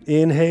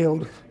 and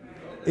inhaled.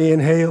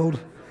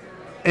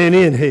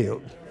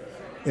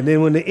 And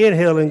then when the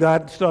inhaling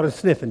started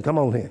sniffing, come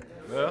on here.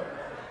 Yeah.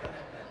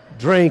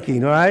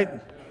 Drinking, right?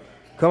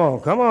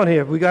 Come on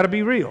here. We got to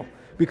be real.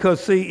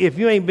 Because, see, if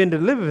you ain't been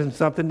delivered from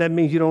something, that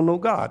means you don't know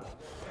God.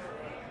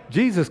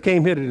 Jesus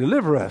came here to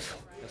deliver us.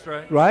 That's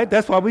right. Right?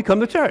 That's why we come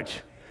to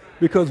church.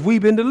 Because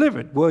we've been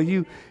delivered. Well,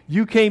 you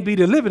can't be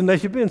delivered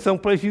unless you've been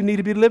someplace you need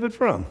to be delivered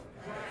from.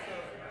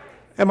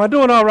 Am I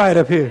doing all right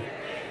up here?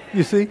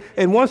 You see?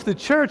 And once the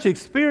church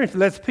experience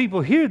lets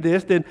people hear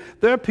this, then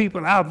there are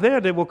people out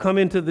there that will come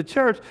into the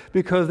church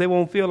because they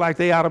won't feel like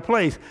they're out of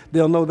place.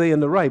 They'll know they're in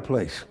the right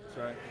place. That's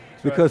right.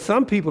 Because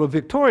some people are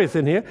victorious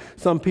in here.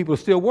 Some people are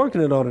still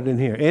working it on it in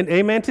here. And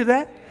amen to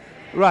that?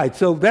 Right.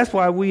 So that's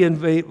why we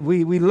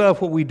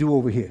love what we do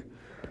over here.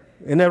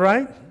 Isn't that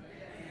right?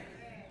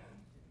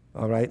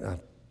 All right.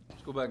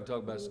 Let's go back and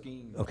talk about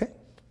schemes. Okay.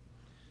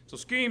 So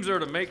schemes are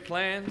to make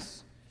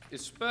plans,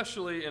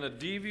 especially in a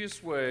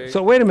devious way.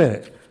 So wait a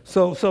minute.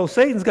 So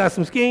Satan's got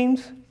some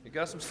schemes. He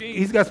got some schemes.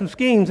 He's got some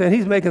schemes, and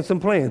he's making some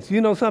plans.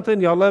 You know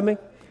something? Y'all love me?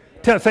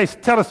 Tell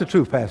us the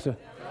truth, Pastor.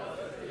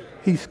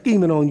 He's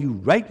scheming on you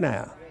right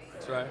now.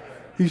 That's right.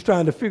 He's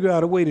trying to figure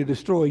out a way to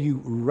destroy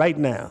you right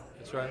now.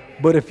 That's right.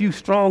 But if you're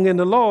strong in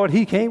the Lord,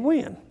 he can't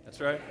win. That's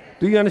right.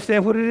 Do you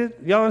understand what it is?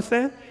 Y'all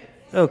understand?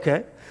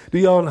 Okay.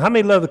 How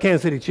many love the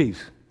Kansas City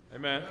Chiefs?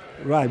 Amen.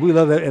 Right, we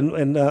love that.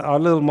 And our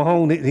little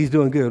Mahone, he's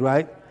doing good,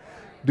 right?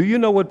 Do you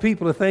know what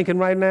people are thinking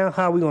right now?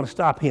 How are we going to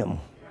stop him?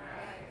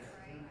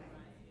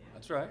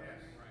 That's right.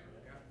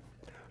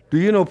 Do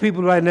you know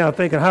people right now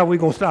thinking, how are we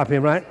going to stop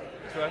him, right?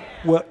 That's right.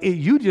 Well,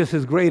 you just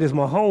as great as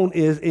Mahone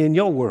is in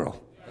your world.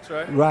 That's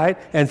right. Right?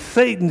 And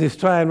Satan is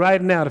trying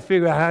right now to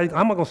figure out how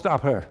am I going to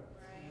stop her?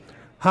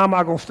 How am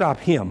I going to stop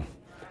him?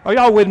 Are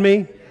y'all with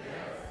me?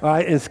 All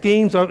right, and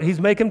schemes,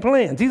 he's making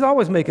plans. He's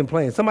always making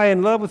plans. Somebody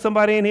in love with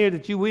somebody in here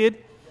that you with?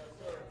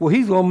 Well,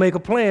 he's going to make a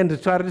plan to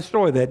try to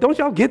destroy that. Don't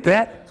y'all get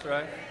that? That's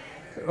right.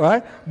 All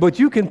right? But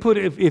you can put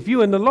it, if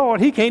you're in the Lord,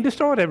 he can't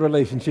destroy that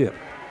relationship.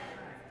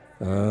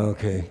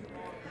 Okay.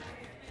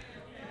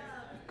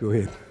 Go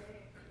ahead.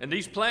 And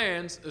these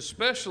plans,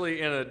 especially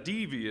in a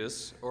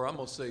devious, or I'm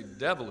going to say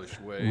devilish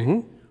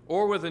way,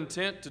 or with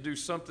intent to do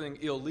something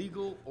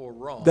illegal or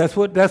wrong. That's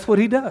what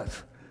he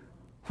does.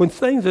 When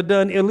things are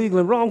done illegal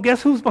and wrong,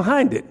 guess who's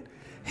behind it?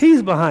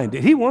 He's behind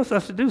it. He wants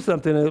us to do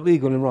something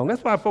illegal and wrong.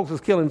 That's why folks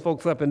is killing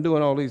folks up and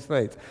doing all these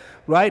things.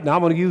 Right? Now,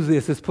 I'm going to use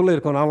this. It's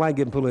political, and I don't like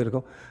getting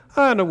political.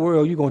 How in the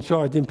world you going to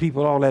charge them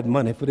people all that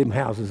money for them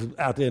houses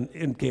out there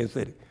in Kansas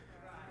City?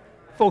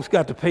 Folks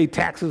got to pay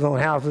taxes on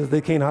houses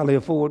they can't hardly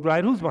afford,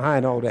 right? Who's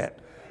behind all that?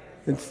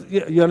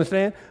 You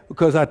understand?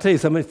 Because I tell you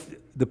something,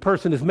 the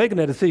person that's making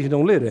that decision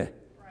don't live there.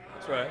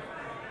 That's right.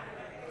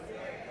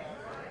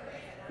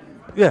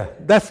 Yeah,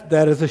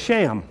 that is a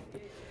sham.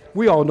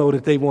 We all know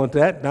that they want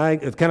that. Now,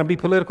 can I be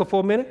political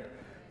for a minute?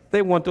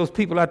 They want those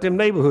people out them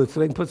neighborhoods so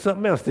they can put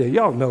something else there.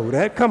 Y'all know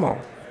that. Come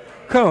on.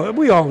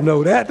 We all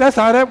know that. That's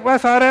how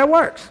that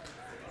works.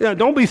 Yeah,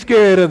 don't be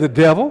scared of the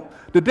devil.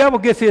 The devil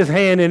gets his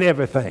hand in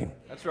everything.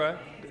 That's right.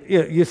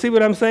 Yeah, you see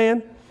what I'm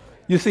saying?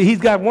 You see, he's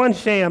got one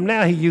sham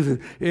now he uses.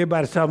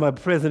 Everybody's talking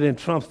about President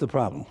Trump's the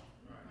problem.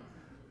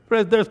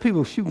 There's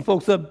people shooting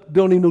folks up,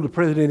 don't even know who the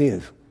president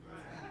is.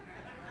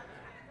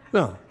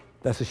 No,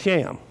 that's a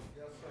sham.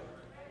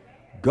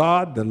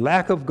 God, the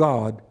lack of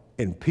God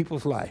in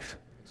people's life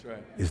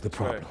is the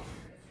problem.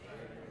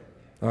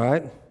 All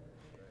right?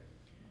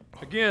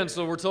 Again,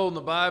 so we're told in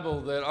the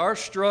Bible that our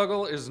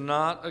struggle is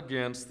not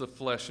against the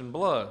flesh and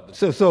blood.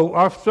 So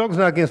our struggle is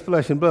not against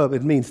flesh and blood.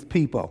 It means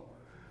people.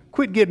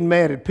 Quit getting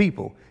mad at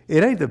people.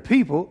 It ain't the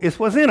people, it's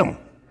what's in them.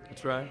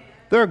 That's right.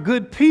 There are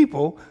good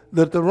people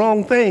that the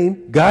wrong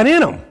thing got in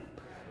them.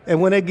 And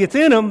when it gets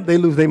in them, they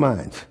lose their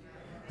minds.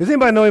 Does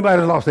anybody know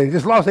anybody that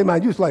just lost their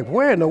mind? You're just like,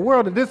 where in the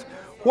world did this,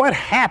 what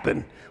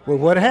happened? Well,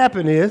 what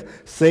happened is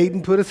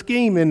Satan put a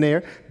scheme in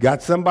there,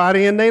 got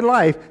somebody in their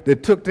life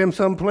that took them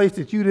someplace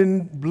that you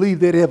didn't believe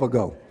they'd ever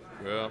go.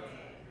 Yeah.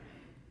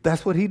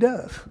 That's what he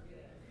does.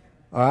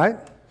 All right?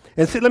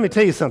 And see, let me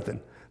tell you something.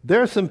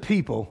 There are some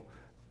people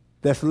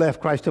that's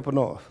left Christ Temple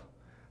North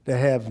that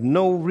have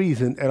no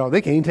reason at all.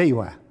 They can't even tell you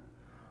why.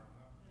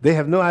 They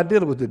have no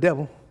idea it was the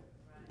devil.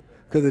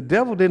 Because the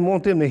devil didn't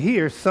want them to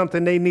hear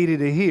something they needed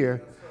to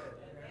hear.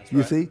 That's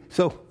you see?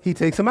 So he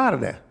takes them out of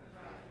there.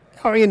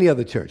 Or any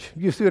other church.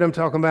 You see what I'm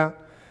talking about?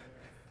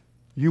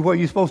 You where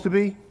you're supposed to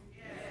be?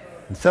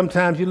 And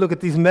sometimes you look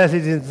at these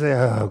messages and say,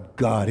 oh,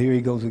 God, here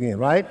he goes again,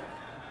 right?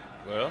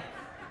 Well.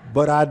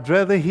 But I'd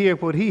rather hear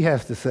what he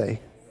has to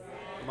say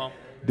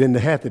than to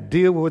have to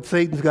deal with what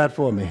Satan's got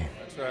for me.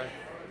 That's right.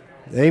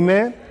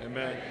 Amen?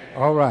 Amen.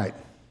 All right.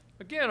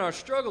 Again, our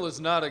struggle is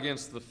not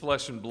against the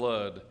flesh and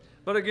blood,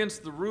 but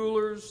against the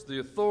rulers, the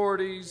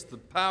authorities, the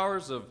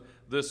powers of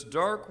this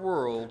dark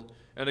world,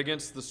 and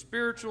against the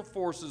spiritual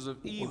forces of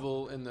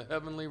evil in the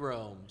heavenly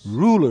realms.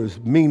 Rulers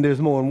mean there's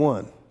more than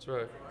one. That's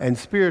right. And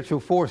spiritual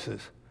forces.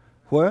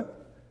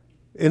 What?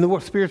 In the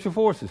word spiritual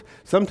forces.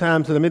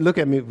 Sometimes, let me look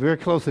at me very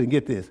closely and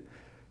get this.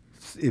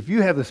 If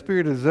you have the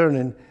spirit of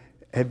discerning,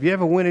 have you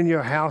ever went in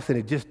your house and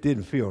it just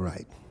didn't feel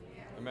right?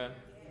 Amen.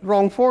 The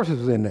wrong forces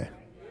was in there.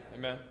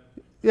 Amen.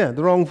 Yeah,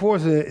 the wrong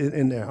forces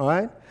in there, all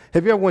right?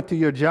 Have you ever went to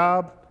your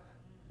job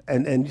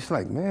and just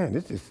like, man,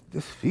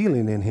 this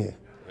feeling in here.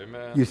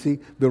 Amen. You see,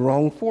 the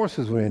wrong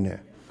forces were in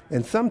there.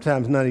 And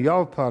sometimes, none of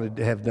y'all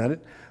probably have done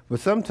it, but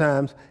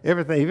sometimes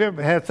everything, if you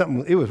ever had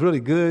something, it was really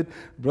good,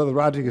 Brother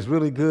Roderick is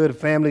really good,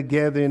 family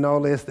gathering,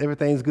 all this,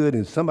 everything's good,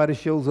 and somebody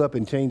shows up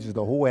and changes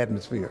the whole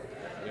atmosphere.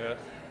 Yeah,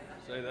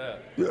 say that.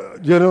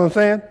 You know what I'm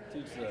saying?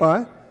 All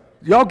right?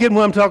 Y'all getting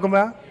what I'm talking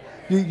about?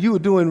 You were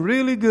doing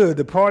really good.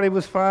 The party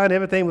was fine,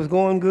 everything was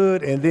going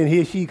good, and then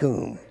here she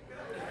come.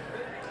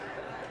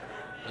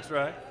 That's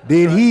right.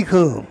 Then he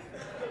come.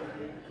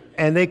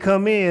 And they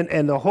come in,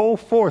 and the whole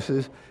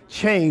forces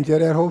change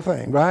of that whole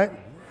thing, right?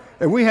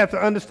 And we have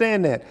to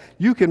understand that.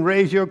 You can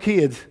raise your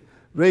kids.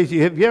 Have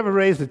you ever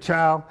raised a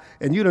child,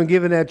 and you done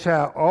given that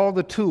child all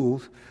the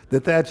tools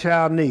that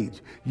child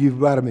needs? You've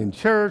brought them in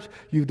church.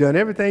 You've done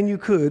everything you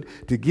could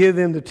to give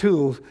them the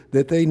tools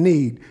that they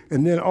need.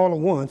 And then all at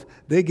once,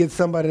 they get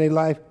somebody in their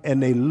life,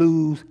 and they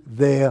lose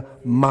their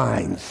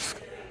minds.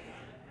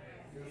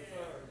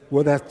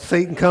 Well, that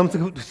Satan comes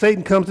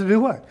to do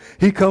what?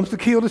 He comes to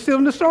kill, to steal,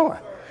 and destroy.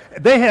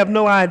 They have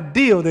no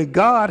idea that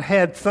God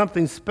had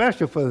something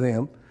special for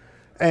them,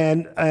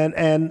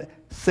 and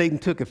Satan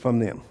took it from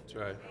them. That's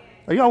right.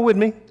 Are y'all with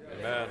me?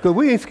 Because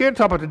we ain't scared to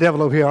talk about the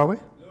devil over here, are we?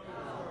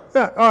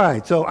 Yeah, all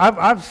right. So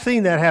I've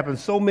seen that happen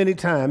so many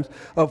times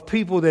of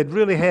people that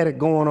really had it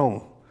going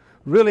on,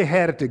 really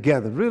had it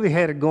together, really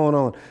had it going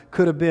on,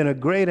 could have been a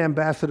great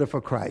ambassador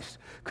for Christ,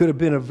 could have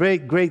been a very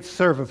great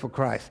servant for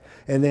Christ.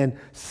 And then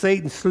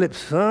Satan slips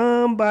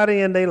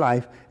somebody in their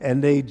life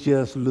and they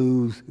just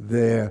lose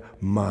their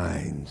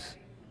minds.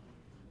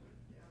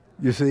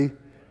 You see?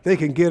 They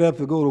can get up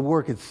to go to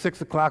work at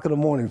 6 o'clock in the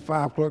morning,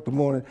 5 o'clock in the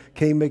morning,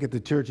 can't make it to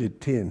church at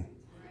 10.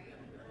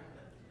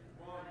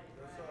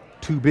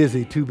 Too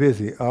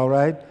busy, all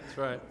right? That's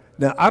right.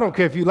 Now, I don't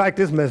care if you like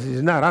this message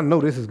or not. I know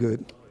this is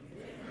good.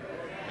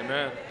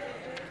 Amen.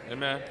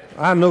 Amen.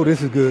 I know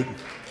this is good.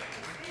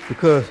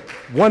 Because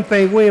one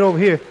thing we ain't over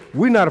here,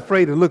 we're not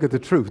afraid to look at the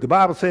truth. The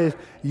Bible says,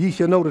 ye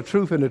shall know the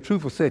truth, and the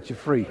truth will set you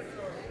free.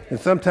 And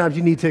sometimes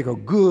you need to take a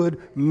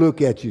good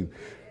look at you.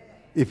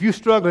 If you're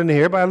struggling in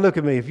here, everybody look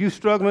at me. If you're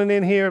struggling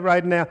in here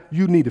right now,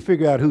 you need to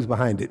figure out who's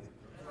behind it.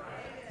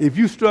 If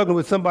you're struggling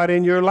with somebody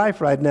in your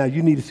life right now,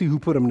 you need to see who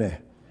put them there.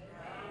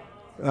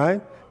 All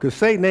right? Because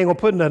Satan ain't going to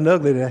put nothing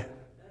ugly there.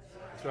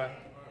 That's right.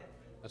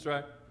 That's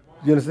right.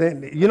 You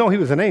understand? You know he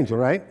was an angel,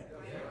 right?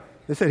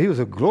 They said he was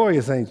a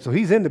glorious angel, so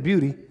he's into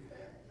beauty.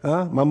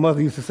 My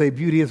mother used to say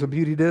beauty is what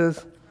beauty does.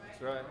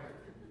 That's right.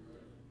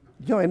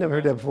 Y'all ain't never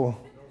heard that before.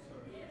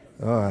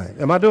 All right.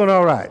 Am I doing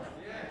all right?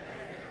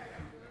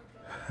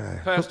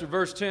 Pastor,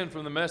 verse 10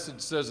 from the Message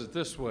says it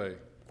this way.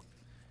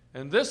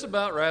 And this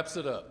about wraps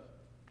it up.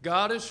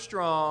 God is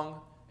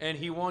strong, and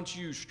he wants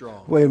you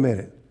strong. Wait a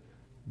minute.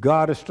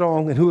 God is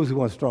strong, and who is he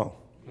want strong?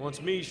 He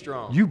wants me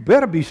strong. You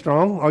better be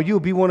strong, or you'll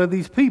be one of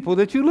these people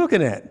that you're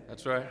looking at.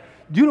 That's right.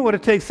 You know what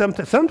it takes?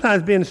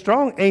 Sometimes being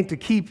strong ain't to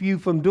keep you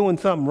from doing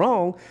something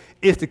wrong.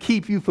 It's to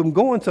keep you from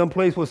going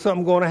someplace where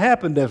something's going to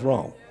happen that's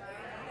wrong.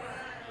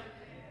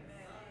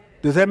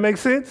 Does that make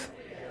sense?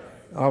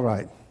 All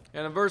right.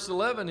 And in verse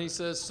 11, he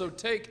says, so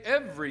take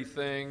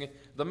everything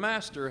the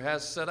master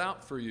has set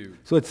out for you.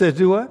 So it says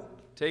do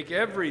what? Take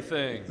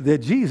everything. That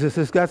Jesus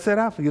has got set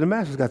out for you. The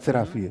master's got set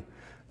out for you.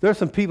 There are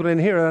some people in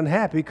here that are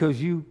unhappy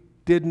because you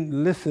didn't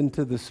listen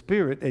to the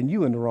Spirit and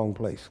you in the wrong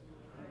place.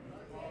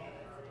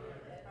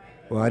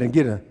 Well, I didn't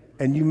get it.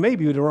 And you may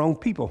be with the wrong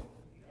people.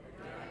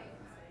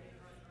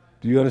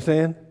 Do you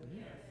understand?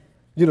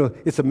 You know,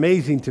 it's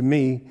amazing to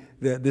me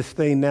that this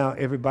thing now,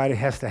 everybody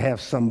has to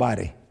have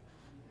somebody.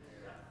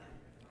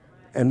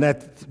 And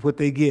that's what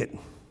they get.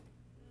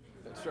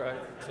 That's right.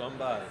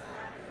 Somebody.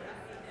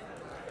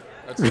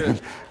 That's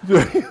it.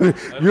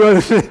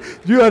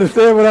 You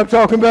understand what I'm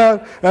talking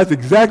about? That's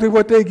exactly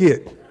what they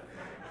get.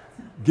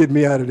 Get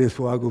me out of this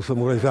before I go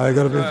somewhere else. I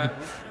gotta be. Right.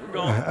 We're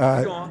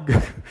going.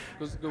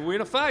 Because we're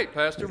in a fight,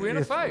 Pastor. We're in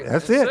a fight.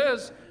 That's it it.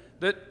 says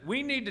that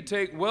we need to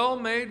take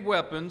well-made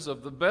weapons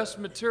of the best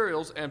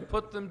materials and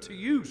put them to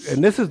use.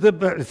 And this is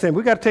the saying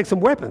we got to take some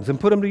weapons and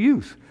put them to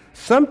use.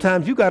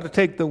 Sometimes you got to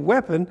take the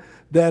weapon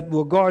that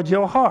will guard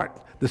your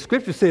heart. The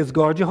scripture says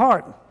guard your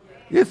heart.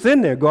 It's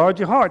in there, guard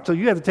your heart. So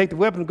you have to take the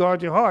weapon and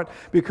guard your heart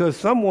because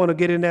someone will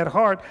get in that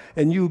heart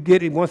and you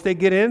get it once they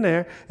get in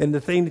there and the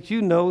thing that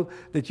you know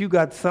that you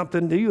got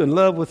something, that you in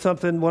love with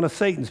something, one of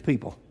Satan's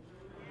people.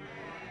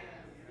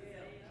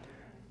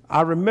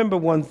 I remember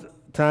one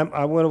time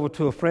I went over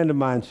to a friend of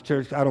mine's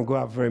church. I don't go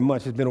out very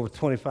much. It's been over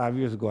 25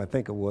 years ago, I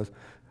think it was.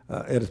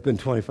 It's been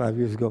 25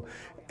 years ago.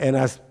 And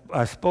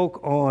I spoke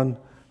on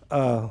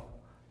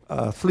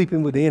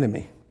sleeping with the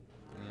enemy.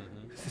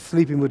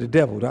 Sleeping with the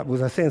devil.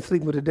 Was I saying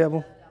sleeping with the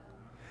devil?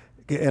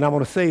 And I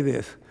want to say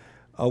this.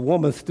 A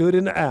woman stood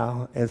in the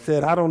aisle and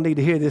said, I don't need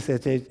to hear this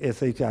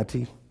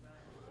S-H-I-T.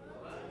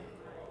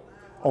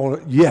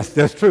 Oh, yes,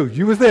 that's true.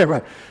 You was there,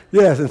 right?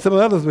 Yes, and some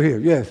others were here,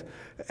 yes.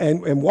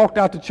 And walked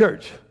out the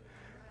church.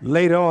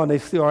 Later on, they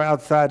saw her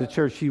outside the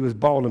church. She was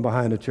bawling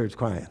behind the church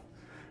crying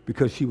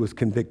because she was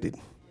convicted.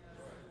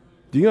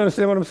 Do you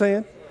understand what I'm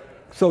saying?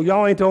 So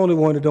y'all ain't the only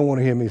one that don't want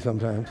to hear me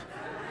sometimes.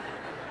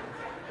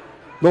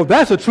 No,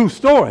 that's a true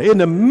story in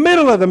the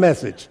middle of the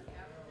message.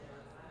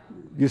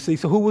 You see,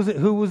 so who was it?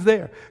 Who was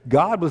there?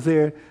 God was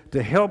there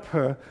to help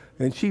her,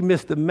 and she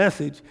missed the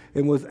message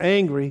and was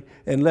angry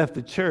and left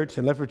the church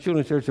and left her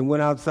children's church and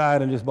went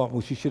outside and just thought, well,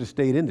 she should have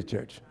stayed in the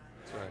church.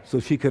 Right. So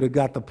she could have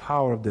got the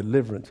power of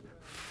deliverance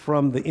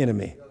from the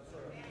enemy.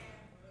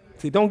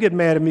 See, don't get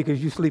mad at me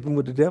because you're sleeping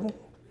with the devil.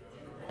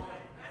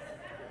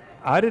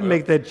 I didn't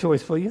make that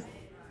choice for you.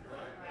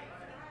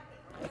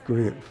 Go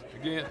ahead.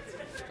 Again,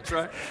 that's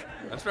right.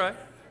 That's right.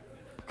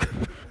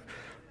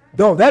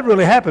 No, that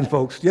really happened,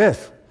 folks.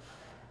 Yes.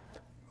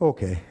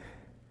 Okay.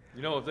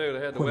 You know, if they would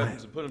have had the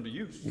weapons and put them to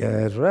use, yeah,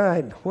 that's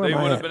right. They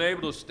would have been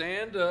able to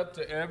stand up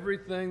to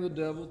everything the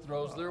devil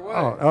throws their way.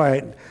 Oh, all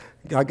right.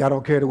 I got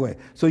all carried away.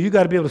 So you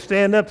got to be able to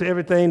stand up to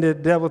everything the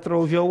devil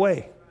throws your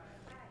way.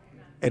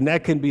 And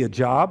that can be a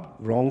job,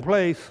 wrong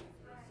place.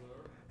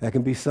 That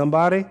can be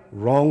somebody,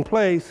 wrong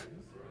place.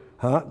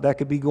 That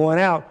could be going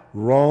out,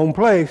 wrong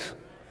place.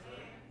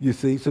 You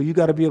see, so you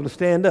got to be able to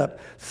stand up.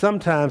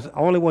 Sometimes,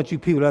 I only want you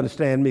people to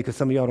understand me because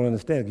some of y'all don't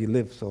understand because you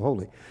live so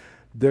holy.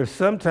 There's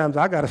sometimes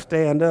I got to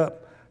stand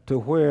up to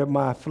where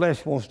my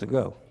flesh wants to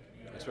go.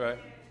 That's right.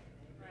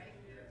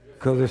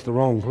 Because it's the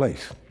wrong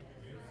place.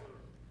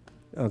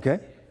 Okay?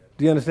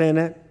 Do you understand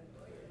that?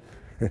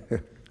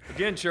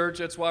 Again, church,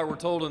 that's why we're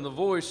told in the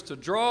voice to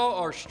draw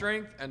our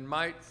strength and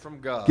might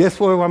from God. Guess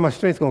where my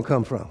strength's going to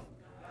come from?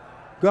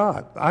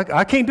 God.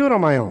 I can't do it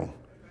on my own.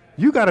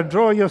 You got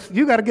to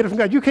you got to get it from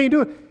God. You can't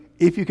do it.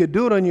 If you could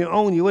do it on your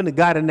own, you wouldn't have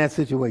got in that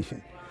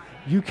situation.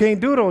 You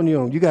can't do it on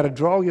your own. You got to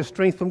draw your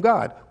strength from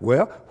God.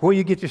 Well, where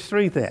you get your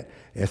strength at?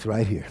 It's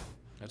right here.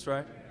 That's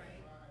right.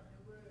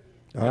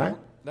 All right?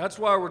 That's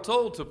why we're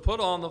told to put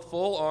on the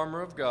full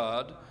armor of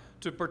God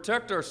to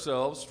protect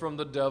ourselves from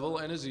the devil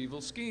and his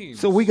evil schemes.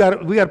 So we got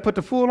to put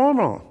the full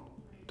armor on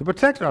to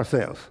protect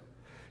ourselves.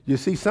 You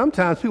see,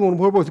 sometimes people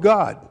wonder, where was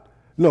God?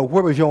 No,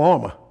 where was your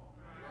armor?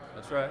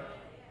 That's right.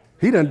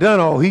 He done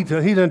all. He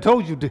done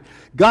told you.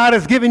 God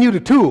has given you the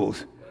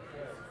tools.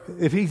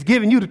 If he's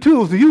giving you the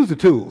tools to use the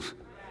tools,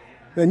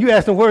 and you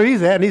ask him where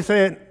he's at, and he's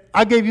saying,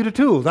 I gave you the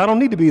tools. I don't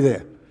need to be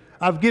there.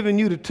 I've given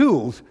you the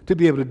tools to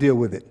be able to deal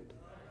with it.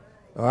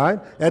 All right?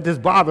 That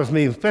just bothers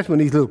me, especially when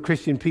these little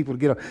Christian people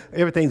get up.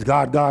 Everything's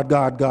God, God,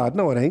 God, God.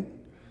 No, it ain't.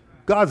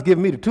 God's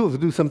given me the tools to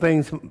do some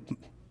things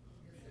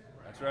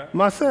That's right.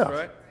 myself. That's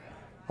right.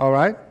 All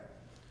right?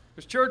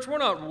 Because, church, we're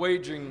not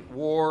waging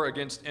war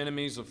against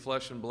enemies of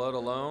flesh and blood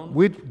alone.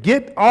 We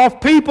get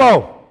off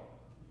people.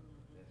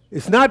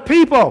 It's not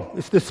people.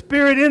 It's the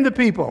spirit in the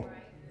people.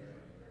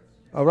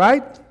 All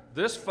right?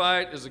 This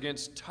fight is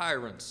against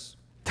tyrants,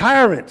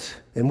 Tyrants.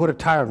 And what are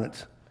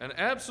tyrants? An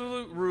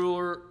absolute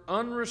ruler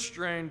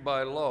unrestrained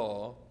by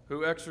law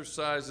who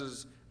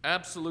exercises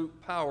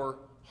absolute power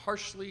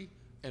harshly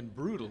and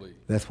brutally.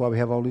 That's why we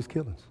have all these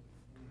killings.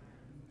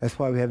 That's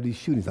why we have these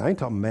shootings. I ain't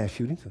talking mass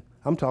shootings.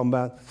 I'm talking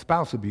about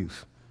spouse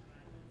abuse.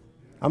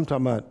 I'm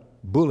talking about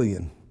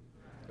bullying.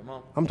 Come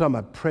on. I'm talking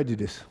about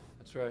prejudice.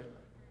 That's right.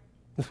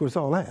 That's where it's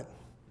all at.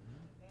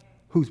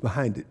 Who's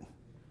behind it?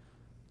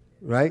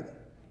 Right?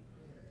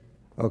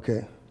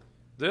 Okay.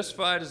 This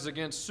fight is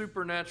against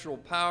supernatural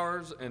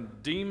powers and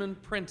demon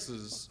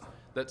princes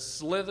that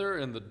slither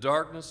in the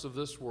darkness of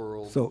this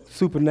world. So,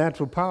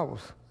 supernatural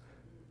powers.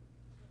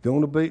 The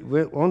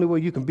only way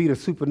you can beat a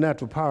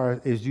supernatural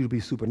power is you to be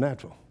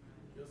supernatural.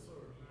 Yes, sir.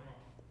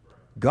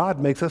 God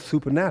makes us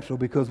supernatural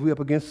because we're up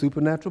against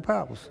supernatural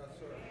powers.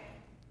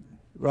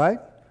 Right?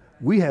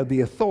 We have the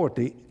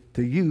authority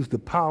to use the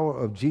power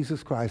of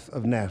Jesus Christ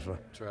of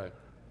Nazareth. That's right.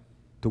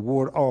 To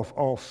ward off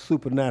all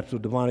supernatural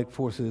demonic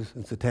forces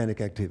and satanic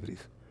activities.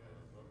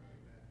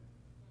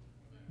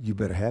 You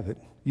better have it.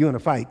 You're in a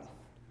fight.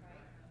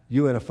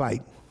 You're in a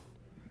fight.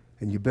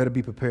 And you better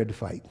be prepared to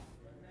fight.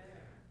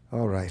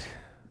 All right.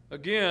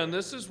 Again,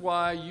 this is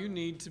why you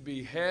need to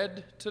be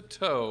head to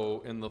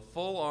toe in the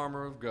full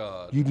armor of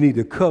God. You need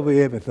to cover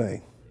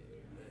everything.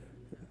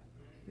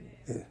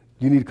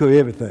 You need to cover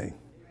everything.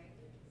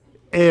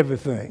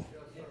 Everything.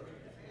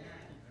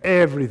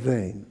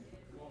 Everything.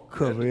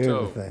 Cover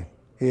everything.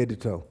 Head to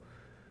toe.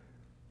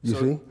 You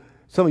see?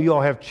 Some of you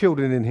all have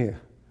children in here.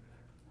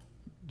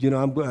 You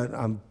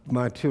know,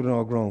 my children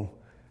are grown.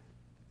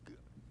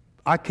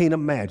 I can't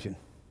imagine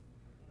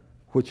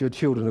what your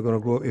children are going to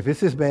grow up. If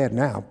it's this bad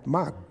now,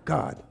 my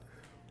God,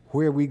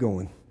 where are we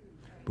going?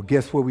 But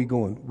guess where we're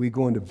going? We're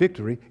going to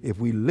victory if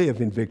we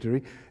live in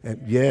victory.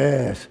 And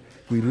yes,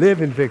 we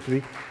live in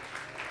victory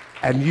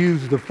and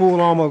use the full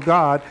armor of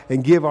God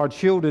and give our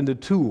children the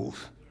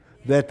tools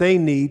that they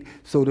need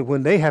so that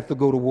when they have to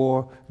go to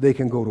war, they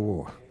can go to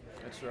war.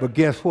 That's right. But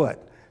guess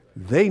what?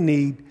 They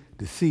need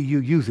to see you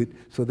use it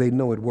so they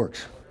know it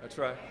works. That's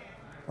right.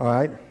 All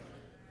right?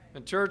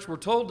 And church, we're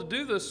told to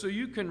do this so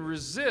you can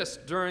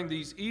resist during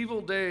these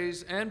evil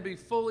days and be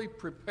fully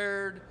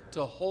prepared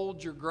to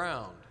hold your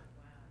ground.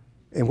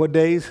 In what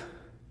days?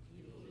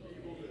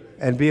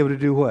 And be able to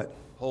do what?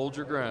 Hold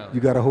your ground.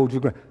 You got to hold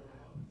your ground.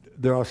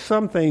 There are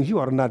some things you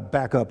ought to not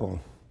back up on.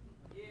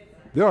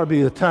 There ought to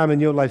be a time in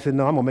your life that,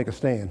 no, I'm going to make a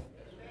stand.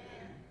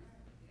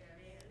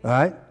 All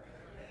right?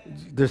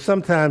 There's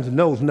sometimes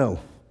no's no.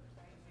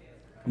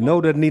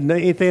 No doesn't need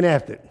anything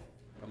after it.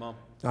 Come on.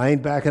 I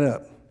ain't backing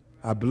up.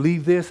 I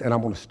believe this, and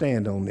I'm going to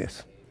stand on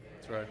this.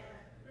 That's right.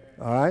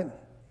 All right?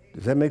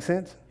 Does that make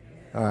sense?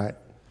 All right.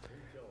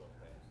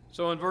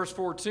 So in verse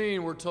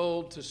 14, we're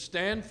told to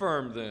stand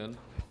firm then,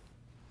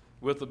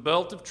 with the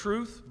belt of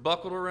truth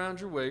buckled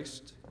around your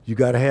waist. You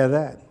got to have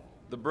that.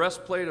 The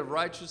breastplate of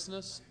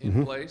righteousness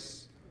in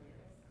place.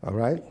 All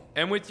right?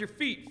 And with your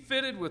feet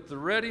fitted with the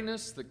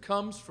readiness that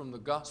comes from the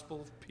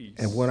gospel of peace.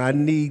 And when I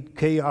need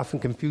chaos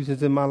and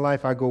confusions in my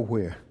life, I go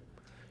where?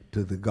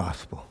 To the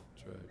gospel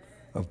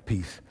of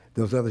peace.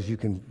 Those others, you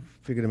can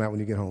figure them out when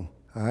you get home.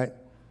 All right?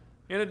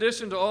 In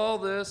addition to all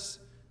this,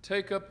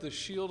 take up the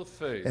shield of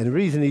faith. And the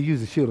reason they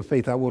use the shield of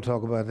faith, I will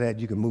talk about that.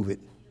 You can move it.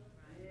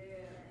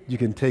 You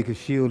can take a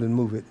shield and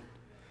move it.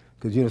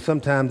 Because, you know,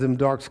 sometimes them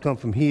darks come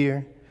from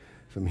here,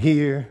 from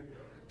here,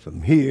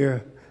 from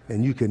here,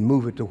 and you can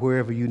move it to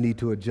wherever you need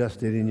to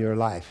adjust it in your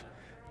life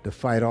to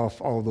fight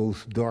off all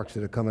those darks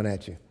that are coming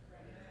at you.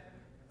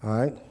 All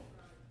right?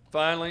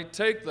 Finally,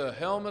 take the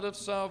helmet of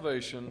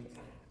salvation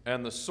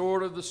and the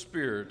sword of the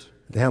Spirit.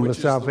 The helmet of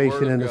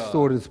salvation and the God.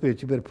 sword of the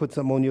Spirit. You better put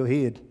something on your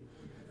head.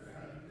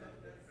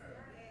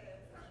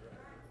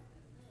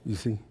 You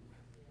see?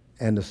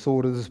 And the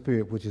sword of the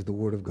Spirit, which is the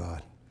Word of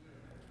God.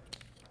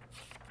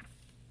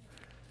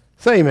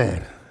 Say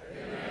amen.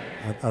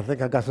 I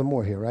think I got some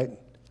more here, right?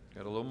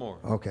 Got a little more.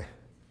 Okay.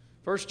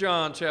 1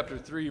 John chapter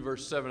 3,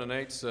 verse 7 and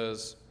 8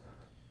 says,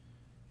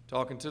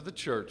 talking to the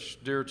church,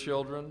 dear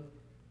children,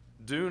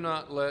 do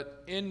not let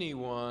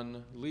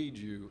anyone lead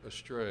you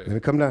astray. Let me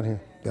come down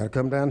here. Got to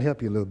come down and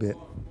help you a little bit.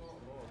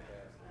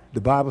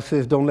 The Bible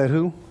says don't let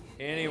who?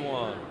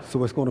 Anyone.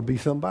 So it's going to be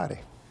somebody.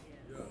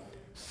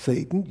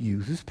 Satan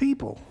uses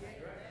people.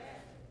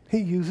 He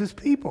uses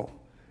people.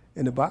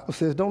 And the Bible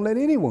says don't let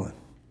anyone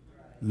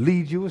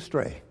lead you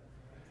astray.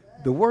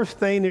 The worst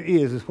thing there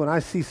is when I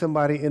see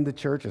somebody in the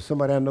church or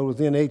somebody I know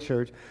was in a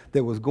church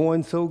that was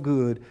going so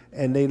good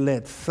and they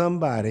let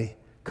somebody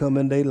come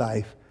in their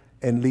life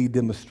and lead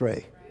them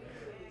astray.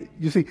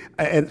 You see,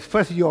 and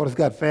especially you all that's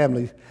got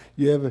families,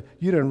 you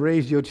done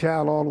raised your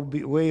child all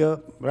the way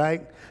up,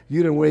 right?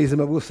 You done raised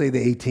them up, we'll say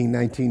they're 18,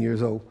 19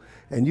 years old,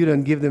 and you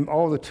done give them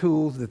all the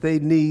tools that they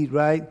need,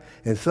 right?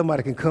 And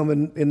somebody can come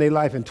in their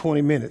life in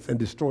 20 minutes and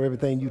destroy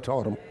everything you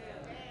taught them.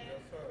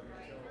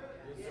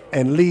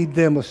 And lead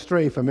them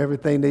astray from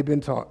everything they've been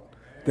taught,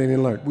 they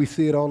didn't learn. We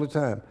see it all the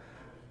time.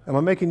 Am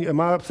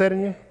I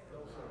upsetting you?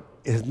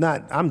 It's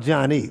not. I'm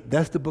John 8.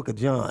 That's the book of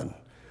John.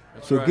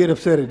 That's so right. Get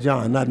upset at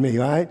John, not me,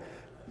 all right?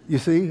 You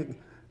see?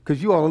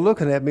 Because you all are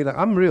looking at me like,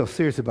 I'm real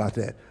serious about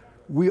that.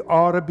 We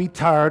ought to be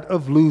tired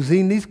of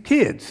losing these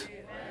kids.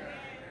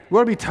 We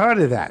ought to be tired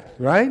of that,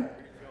 right?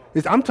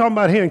 I'm talking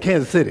about here in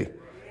Kansas City.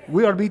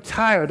 We ought to be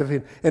tired of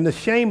it. And the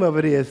shame of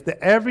it is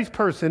the average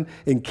person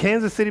in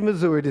Kansas City,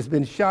 Missouri that's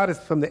been shot is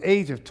from the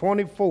age of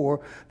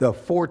 24 to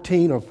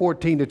 14 or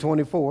 14 to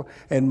 24,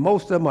 and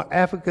most of them are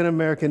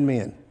African-American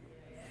men.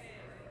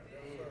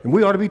 And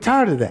we ought to be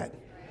tired of that,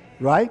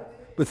 right?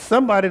 But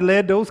somebody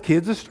led those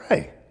kids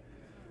astray,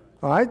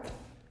 all right?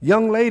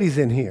 Young ladies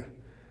in here,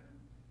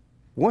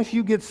 once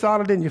you get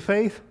solid in your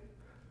faith,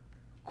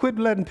 quit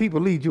letting people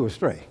lead you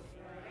astray.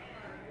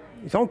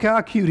 I don't care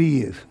how cute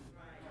he is.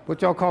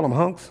 What y'all call them,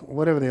 hunks,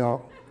 whatever they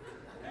are.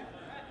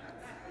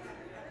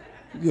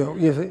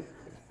 You see?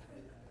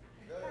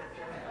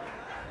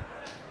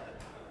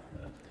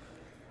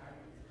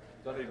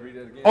 Do I need to read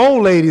that again?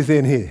 Old ladies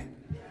in here.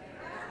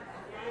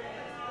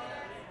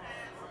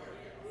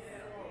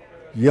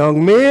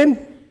 Young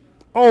men,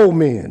 old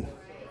men.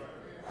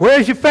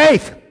 Where's your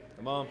faith?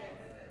 Come on.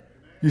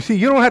 You see,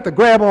 you don't have to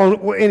grab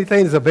on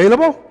anything that's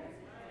available.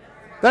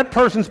 That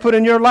person's put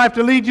in your life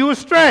to lead you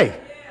astray.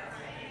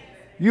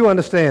 You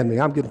understand me.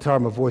 I'm getting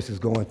tired. My voice is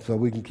going, so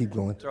we can keep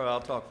going. It's all right,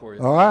 I'll talk for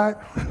you. All right?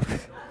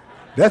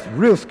 That's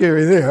real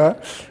scary there,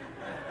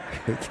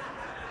 huh?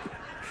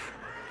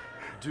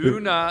 Do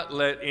not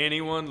let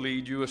anyone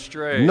lead you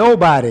astray.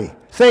 Nobody.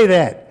 Say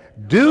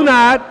that. Do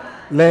not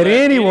let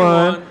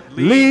anyone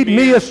lead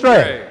me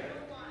astray.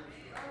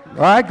 All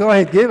right, go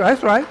ahead. Give.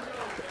 That's right.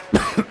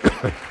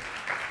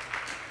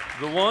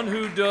 The one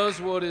who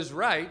does what is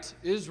right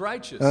is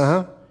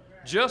righteous,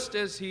 just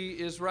as he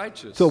is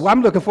righteous. So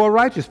I'm looking for a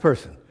righteous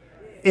person.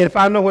 And if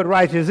I know what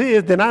righteous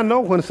is, then I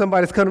know when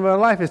somebody's coming to my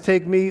life is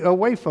take me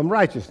away from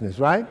righteousness,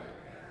 right?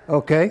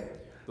 Okay.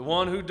 The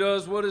one who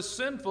does what is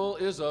sinful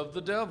is of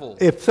the devil.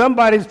 If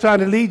somebody's trying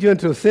to lead you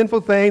into a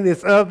sinful thing,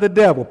 it's of the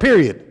devil,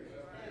 period.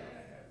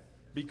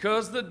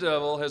 Because the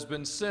devil has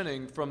been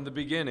sinning from the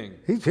beginning.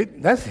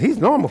 He's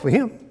normal for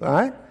him, all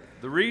right?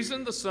 The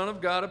reason the Son of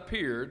God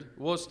appeared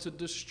was to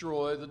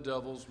destroy the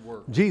devil's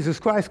work. Jesus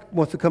Christ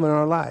wants to come in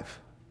our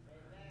life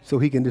so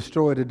he can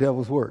destroy the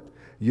devil's work.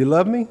 You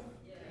love me?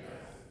 Yes.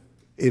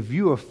 If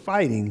you are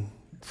fighting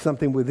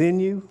something within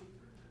you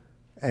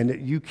and that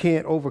you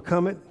can't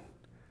overcome it,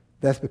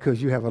 that's because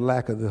you have a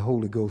lack of the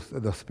Holy Ghost,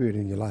 of the Spirit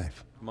in your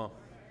life. Come on.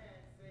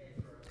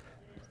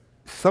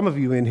 Some of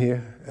you in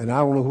here, and I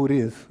don't know who it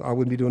is, I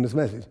wouldn't be doing this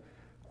message.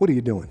 What are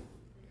you doing?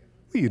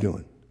 What are you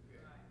doing?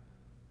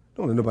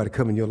 Don't let nobody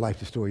come in your life to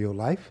destroy your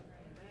life.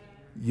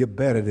 You're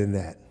better than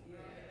that.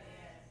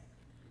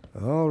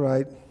 All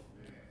right.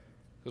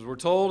 Because we're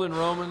told in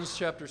Romans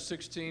chapter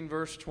 16,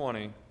 verse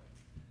 20,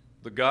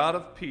 the God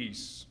of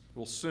peace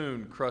will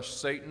soon crush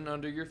Satan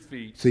under your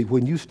feet. See,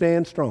 when you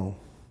stand strong,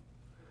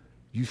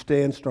 you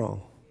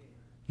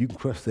can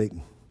crush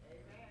Satan.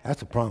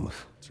 That's a promise.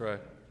 That's right.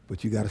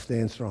 But you got to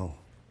stand strong.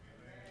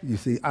 You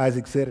see,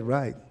 Isaac said it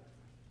right.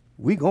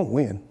 We going to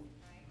win.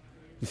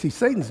 You see,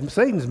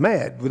 Satan's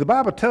mad. But the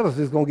Bible tells us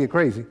it's going to get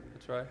crazy.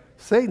 That's right.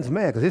 Satan's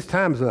mad because his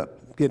time's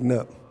up, getting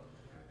up.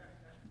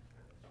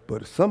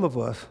 But some of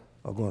us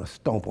are going to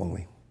stomp on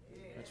him.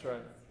 That's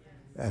right.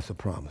 That's a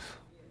promise.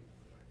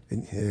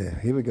 And yeah,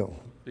 here we go.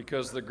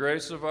 Because the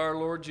grace of our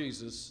Lord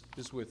Jesus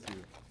is with you.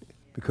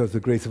 Because the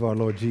grace of our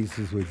Lord Jesus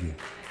is with you.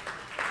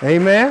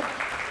 Amen.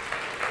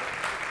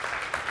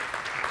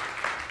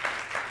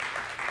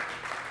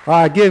 All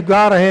right, give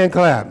God a hand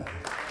clap.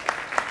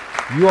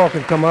 You all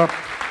can come up.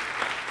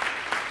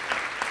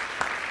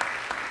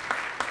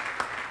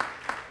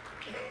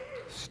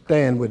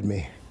 Stand with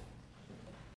me.